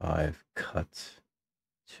 5 cut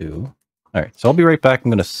 2. All right, so I'll be right back. I'm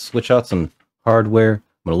going to switch out some hardware. I'm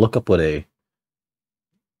going to look up what a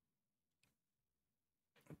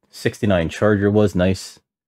 69 Charger was. Nice.